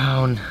back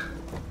down.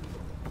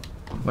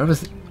 Where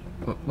was...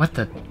 What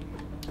the...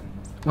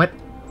 What?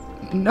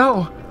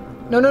 No.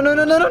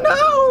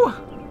 No!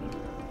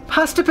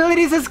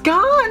 Possibilities is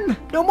gone!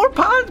 No more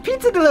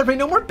pizza delivery,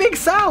 no more Big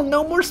Sal,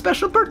 no more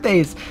special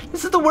birthdays.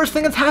 This is the worst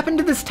thing that's happened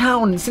to this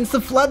town since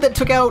the flood that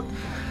took out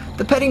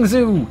the petting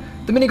zoo,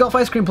 the mini golf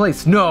ice cream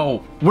place.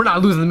 No, we're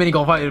not losing the mini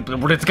golf ice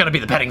cream, it's gonna be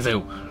the petting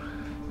zoo.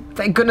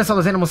 Thank goodness all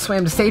those animals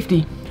swam to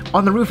safety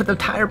on the roof at the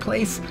tire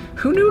place.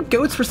 Who knew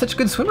goats were such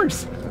good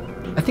swimmers?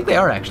 I think they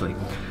are, actually.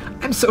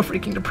 I'm so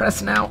freaking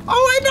depressed now.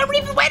 Oh, I never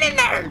even went in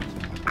there!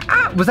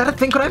 Was that a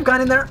thing? Could I have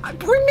gone in there?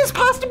 We miss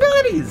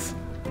possibilities!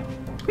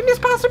 We miss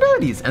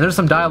possibilities! And there's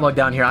some dialogue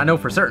down here. I know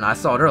for certain. I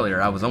saw it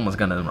earlier. I was almost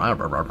gonna...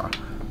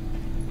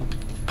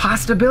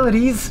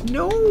 Possibilities?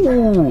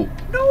 No!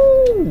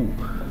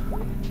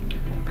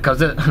 Because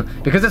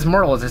this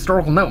Merle is a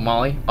historical note,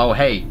 Molly. Oh,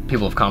 hey,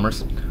 people of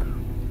commerce.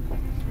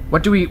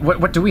 What do we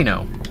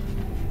know?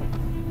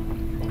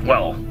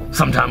 Well,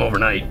 sometime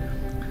overnight,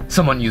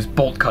 someone used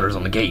bolt cutters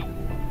on the gate.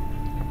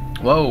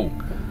 Whoa.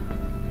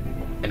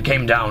 And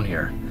came down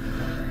here.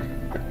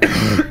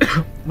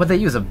 What'd they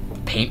use, a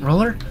paint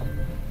roller?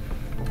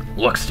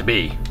 Looks to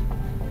be.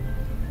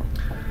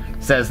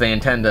 Says they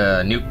intend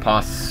to nuke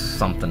Poss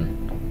something.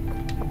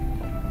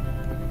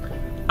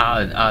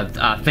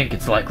 I think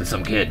it's likely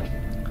some kid.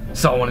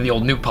 Saw one of the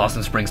old Nuke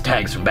Possum Springs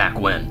tags from back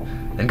when,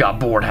 and got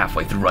bored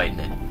halfway through writing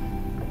it.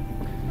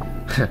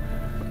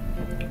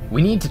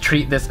 We need to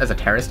treat this as a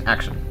terrorist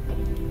action.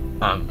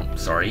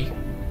 Sorry?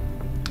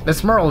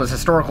 This Merle is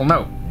historical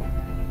note.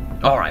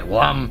 Alright,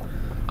 well,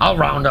 I'll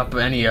round up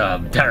any,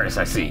 terrorists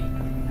I see.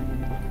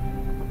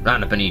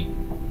 Round up any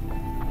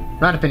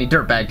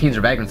dirtbag teens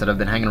or vagrants that have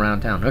been hanging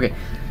around town. Okay.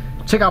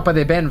 Check out by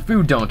the abandoned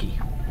food donkey.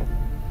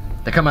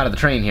 They come out of the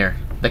train here.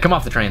 They come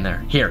off the train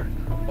there. Here.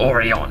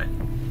 Already on it.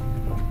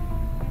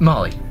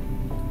 Molly.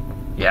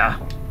 Yeah?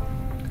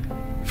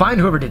 Find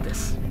whoever did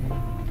this.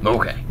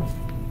 Okay.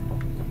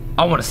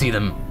 I want to see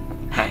them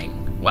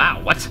hang.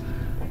 Wow, what?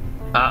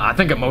 I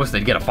think at most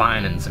they'd get a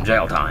fine and some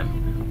jail time.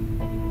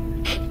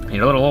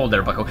 You're a little old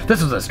there, bucko.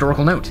 This was a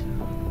historical note.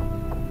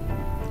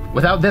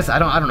 Without this, I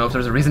don't know if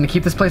there's a reason to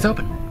keep this place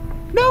open.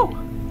 No!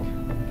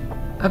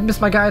 I've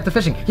missed my guy at the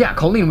fishing. Yeah,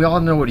 Colleen, we all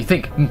know what you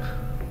think.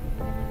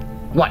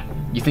 What?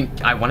 You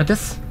think I wanted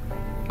this?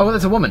 Oh,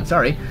 that's a woman,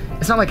 sorry.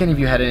 It's not like any of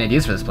you had any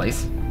ideas for this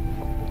place.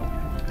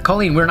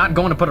 Colleen, we're not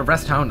going to put a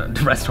rest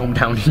home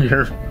down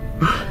here.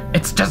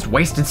 It's just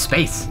wasted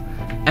space.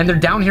 And they're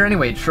down here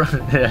anyway.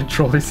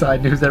 Trolley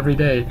side news every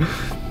day.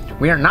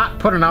 We are not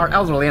putting our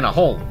elderly in a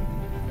hole.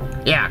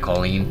 Yeah,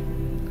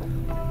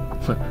 Colleen.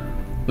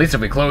 At least if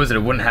we closed it, it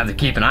wouldn't have to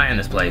keep an eye on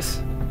this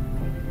place.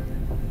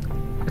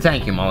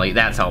 Thank you, Molly.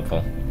 That's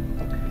helpful.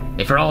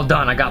 If you're all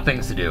done, I got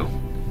things to do.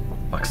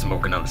 Like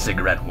smoke another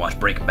cigarette and watch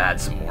Breaking Bad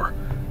some more.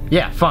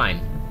 Yeah, fine.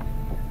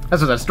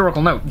 This was a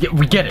historical note. Yeah,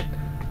 we get it.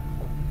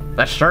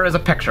 That sure is a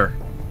picture.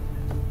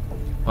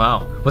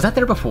 Wow. Was that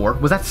there before?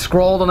 Was that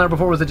scrawled on there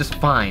before, or was it just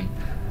fine?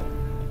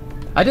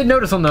 I did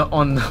notice on the...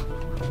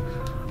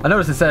 I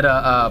noticed it said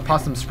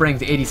Possum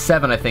Springs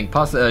 87, I think.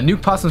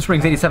 Nuke Possum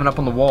Springs 87 up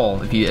on the wall.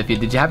 Did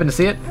you happen to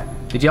see it?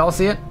 Did you all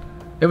see it?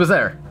 It was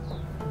there.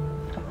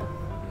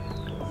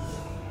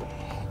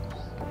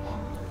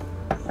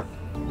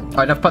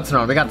 Alright, enough putzing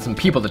around. We got some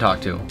people to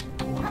talk to.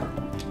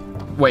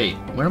 Wait,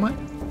 where am I?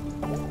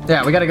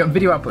 Yeah, we gotta go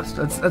video outputs.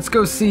 Let's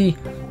go see.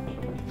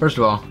 First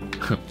of all,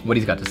 what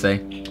he's got to say.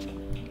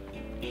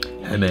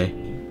 Hey, May.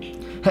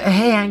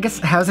 Hey, Angus,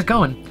 how's it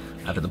going?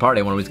 After the party,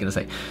 I wonder what he's gonna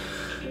say.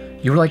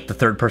 You were like the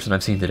third person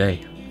I've seen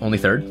today. Only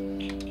third?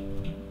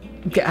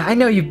 I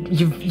know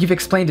you've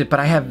explained it, but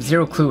I have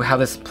zero clue how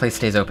this place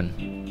stays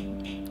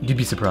open. You'd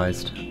be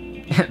surprised.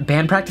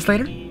 Band practice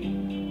later?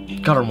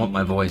 Gotta want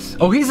my voice.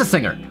 Oh, he's a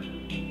singer!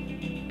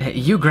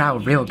 You growl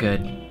real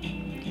good.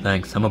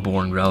 Thanks, I'm a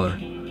born growler.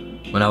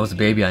 When I was a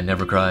baby, I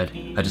never cried.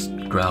 I just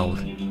growled.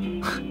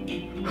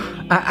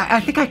 I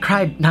think I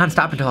cried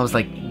nonstop until I was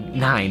like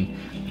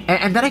 9.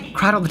 And then I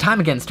cried all the time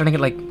again, starting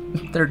at like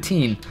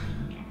 13.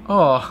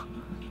 Oh.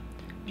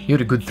 You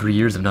had a good 3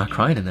 years of not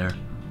crying in there.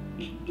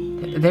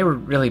 They were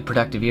really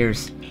productive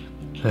years.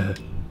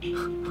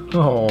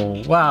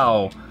 Oh,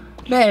 wow.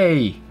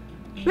 May!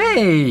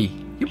 May!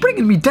 You're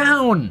bringing me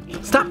down!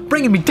 Stop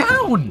bringing me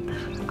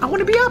down! I want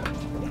to be up!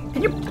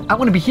 And I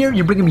want to be here,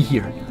 you're bringing me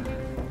here.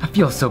 I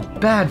feel so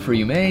bad for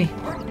you, May.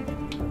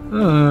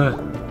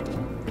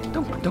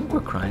 Don't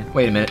quit crying.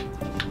 Wait a minute.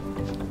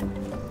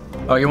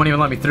 Oh, you won't even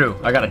let me through.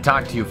 I gotta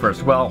talk to you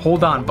first. Well,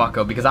 hold on,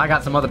 bucko, because I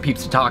got some other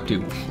peeps to talk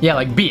to. Yeah,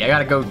 like B. I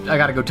gotta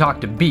go talk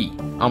to B.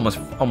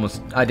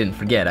 Almost, I didn't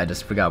forget. I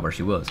just forgot where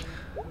she was.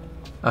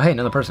 Oh, hey,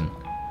 another person.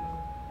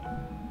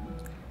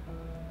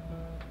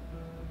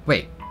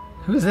 Wait,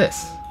 who is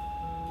this?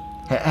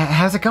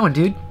 How's it going,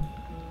 dude?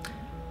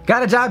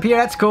 Got a job here,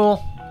 that's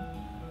cool.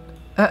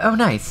 Oh,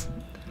 nice.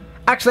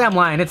 Actually, I'm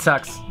lying, it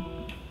sucks.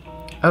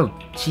 Oh,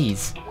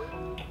 jeez.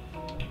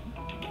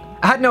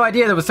 I had no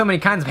idea there was so many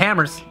kinds of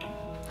hammers.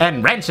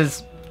 And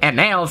wrenches. And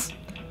nails.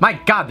 My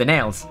god, the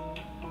nails.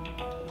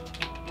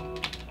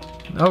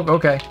 Oh,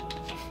 okay.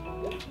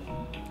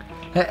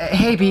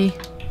 Hey, B.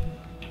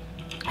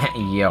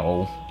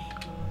 Yo.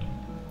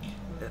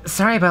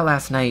 Sorry about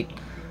last night.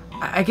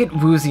 I get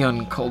woozy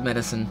on cold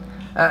medicine.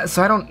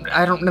 So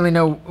I don't really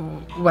know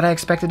what I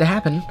expected to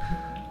happen.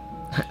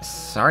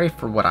 Sorry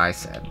for what I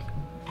said.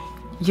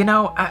 You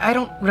know, I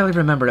don't really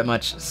remember it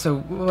much,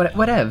 so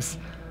whatevs.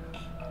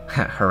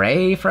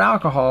 Hooray for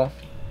alcohol.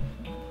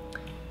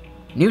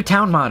 New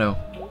town motto.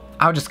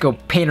 I'll just go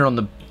paint it on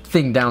the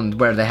thing down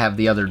where they have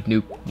the other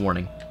nuke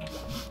warning.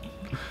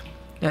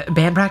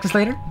 Band practice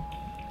later?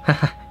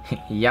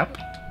 Yep.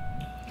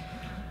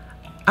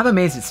 I'm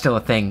amazed it's still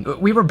a thing.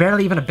 We were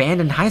barely even a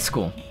band in high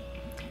school.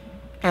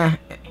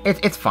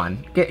 It's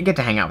fun. Get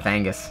to hang out with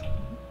Angus.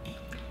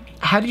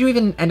 How did you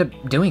even end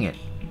up doing it?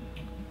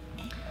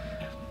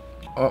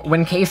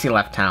 When Casey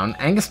left town,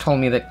 Angus told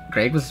me that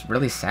Greg was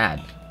really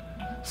sad.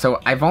 So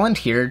I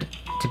volunteered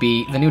to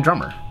be the new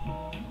drummer.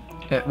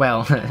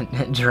 Well,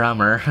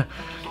 drummer.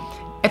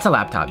 It's a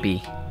laptop,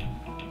 B.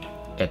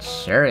 It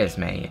sure is,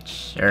 May. It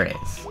sure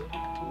is.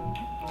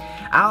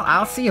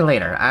 I'll see you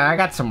later. I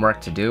got some work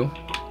to do.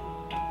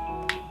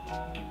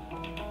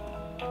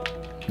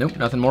 Nope,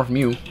 nothing more from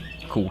you.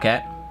 Cool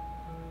cat.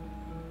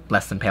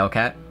 Less than pale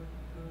cat.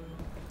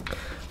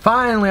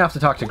 Finally off to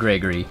talk to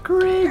Gregory.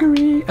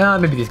 Gregory!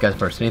 Maybe these guys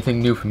first. Anything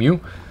new from you?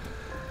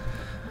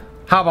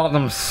 How about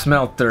them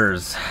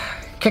smelters?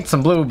 Kicked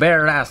some blue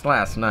bear ass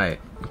last night.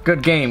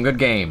 Good game, good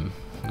game.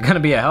 Gonna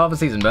be a hell of a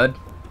season, bud.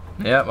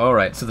 Yep,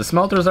 alright. So the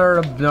smelters are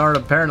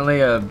apparently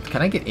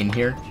can I get in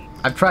here?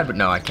 I've tried, but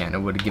no, I can't. It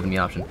would have given me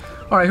the option.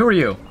 Alright, who are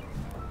you?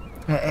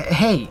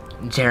 Hey,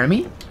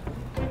 Jeremy?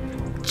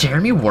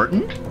 Jeremy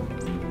Wharton?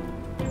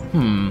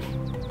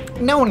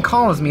 No one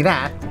calls me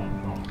that.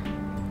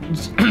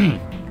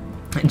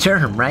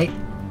 Germ, right?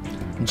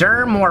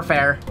 Germ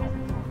warfare.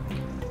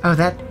 Oh,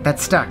 that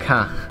stuck,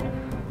 huh?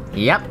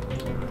 Yep.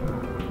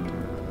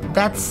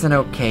 That's an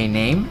okay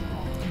name.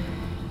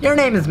 Your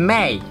name is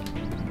May.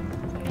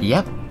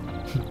 Yep.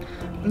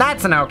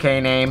 That's an okay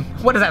name.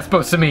 What is that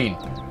supposed to mean?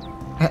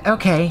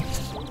 Okay.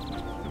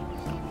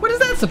 What is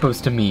that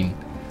supposed to mean?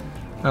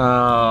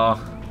 Oh.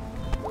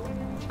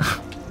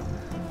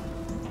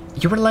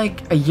 You were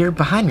like a year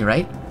behind me,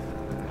 right?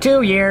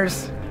 2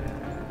 years.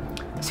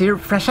 So you're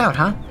fresh out,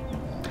 huh?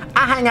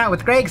 I hang out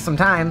with Greg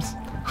sometimes.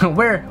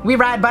 We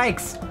ride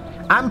bikes.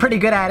 I'm pretty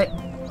good at it.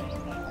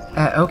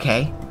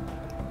 Okay.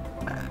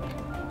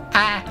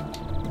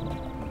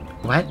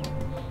 What?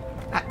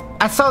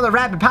 I saw the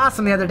rabid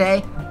possum the other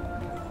day.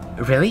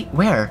 Really?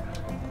 Where?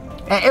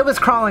 It was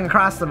crawling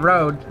across the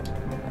road.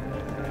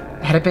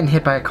 Had it been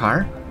hit by a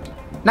car?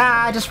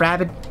 Nah, just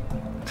rabid.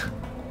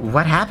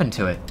 What happened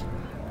to it?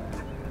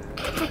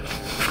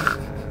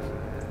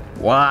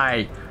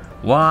 Why?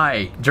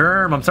 Why?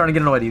 Germ, I'm starting to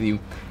get annoyed with you.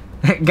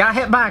 Got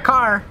hit by a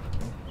car.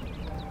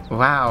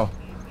 Wow.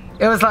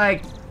 It was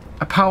like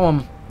a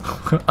poem.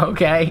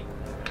 Okay.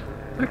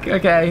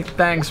 Okay,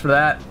 thanks for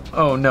that.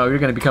 Oh no, you're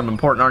gonna become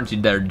important, aren't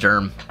you there,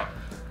 Germ?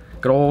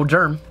 Good old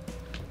Germ.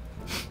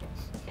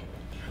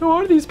 Who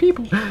are these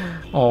people?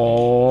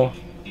 Oh,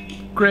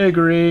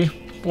 Gregory,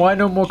 why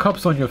no more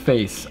cups on your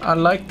face? I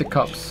like the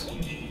cups.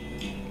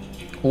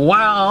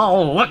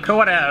 Well, look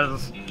who it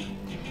is.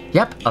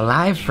 Yep,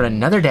 alive for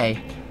another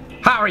day.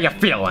 How are you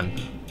feeling?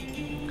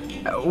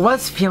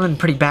 Was feeling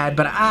pretty bad,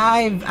 but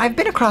I've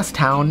been across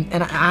town,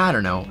 and I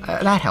don't know,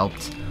 that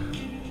helped.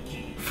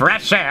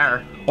 Fresh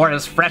air, or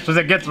as fresh as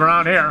it gets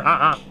around here,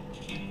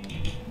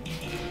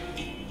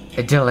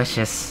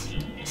 Delicious.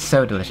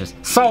 So delicious.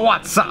 So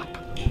what's up?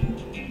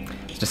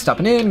 Just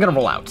stopping in, gonna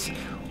roll out.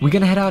 We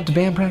gonna head out to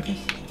band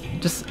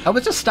practice? I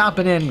was just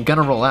stopping in,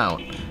 gonna roll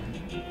out.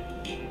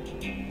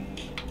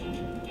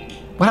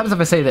 What happens if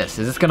I say this?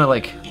 Is this gonna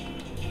like...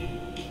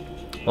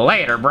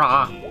 Later,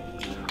 brah.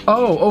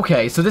 Oh,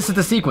 okay, so this is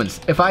the sequence.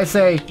 If I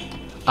say,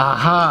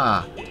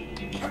 aha,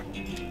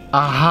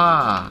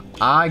 aha,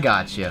 I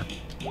gotcha.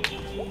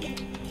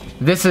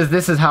 This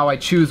is how I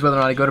choose whether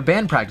or not I go to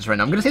band practice right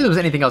now. I'm gonna see if there was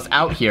anything else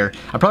out here.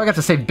 I probably have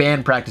to save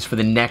band practice for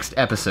the next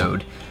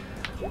episode.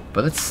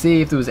 But let's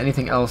see if there was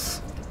anything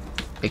else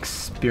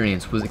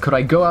experience. Could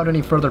I go out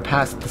any further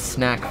past the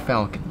Snack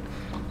Falcon?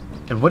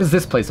 And what is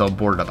this place all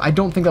boarded up? I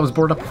don't think that was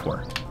boarded up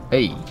before.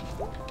 Hey.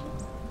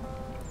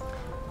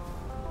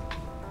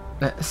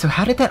 So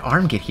how did that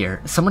arm get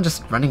here? Someone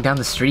just running down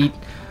the street?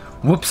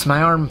 Whoops,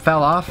 my arm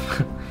fell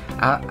off.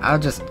 I'll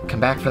just come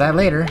back for that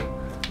later.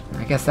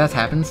 I guess that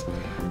happens.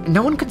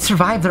 No one could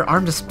survive their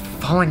arm just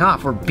falling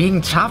off or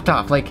being chopped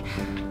off, like,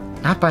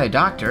 not by a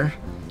doctor.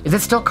 Is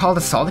it still called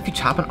assault if you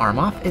chop an arm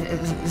off?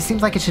 It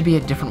seems like it should be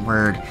a different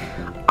word.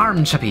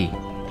 Arm choppy.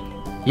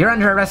 You're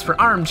under arrest for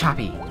arm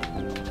choppy.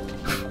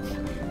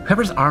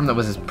 Whoever's arm that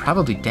was is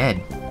probably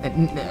dead.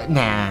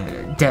 Nah,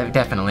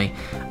 definitely.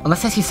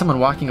 Unless I see someone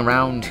walking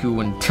around who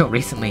until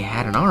recently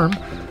had an arm.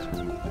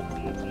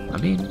 I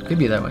mean, could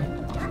be that way.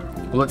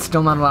 Will it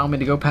still not allow me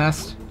to go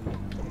past?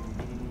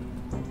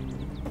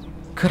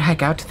 Could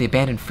hike out to the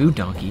abandoned food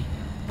donkey.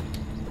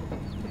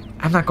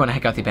 I'm not going to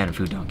hike out the abandoned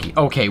food donkey.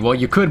 Okay, well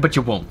you could, but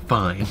you won't.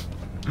 Fine.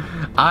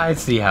 I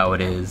see how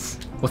it is.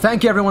 Well,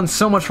 thank you everyone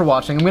so much for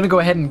watching. I'm going to go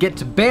ahead and get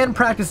to band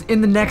practice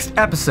in the next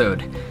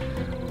episode.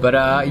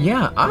 But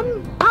yeah,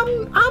 I'm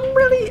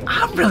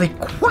really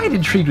quite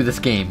intrigued with this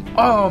game.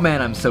 Oh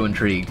man, I'm so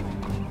intrigued.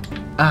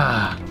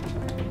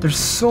 There's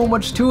so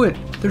much to it.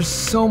 There's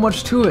so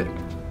much to it.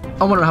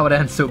 I wonder how it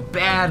ends so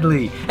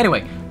badly.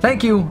 Anyway,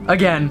 thank you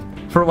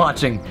again for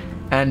watching.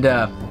 And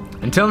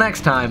until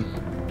next time,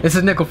 this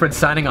is Nicklefritz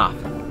signing off.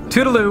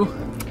 Toodaloo.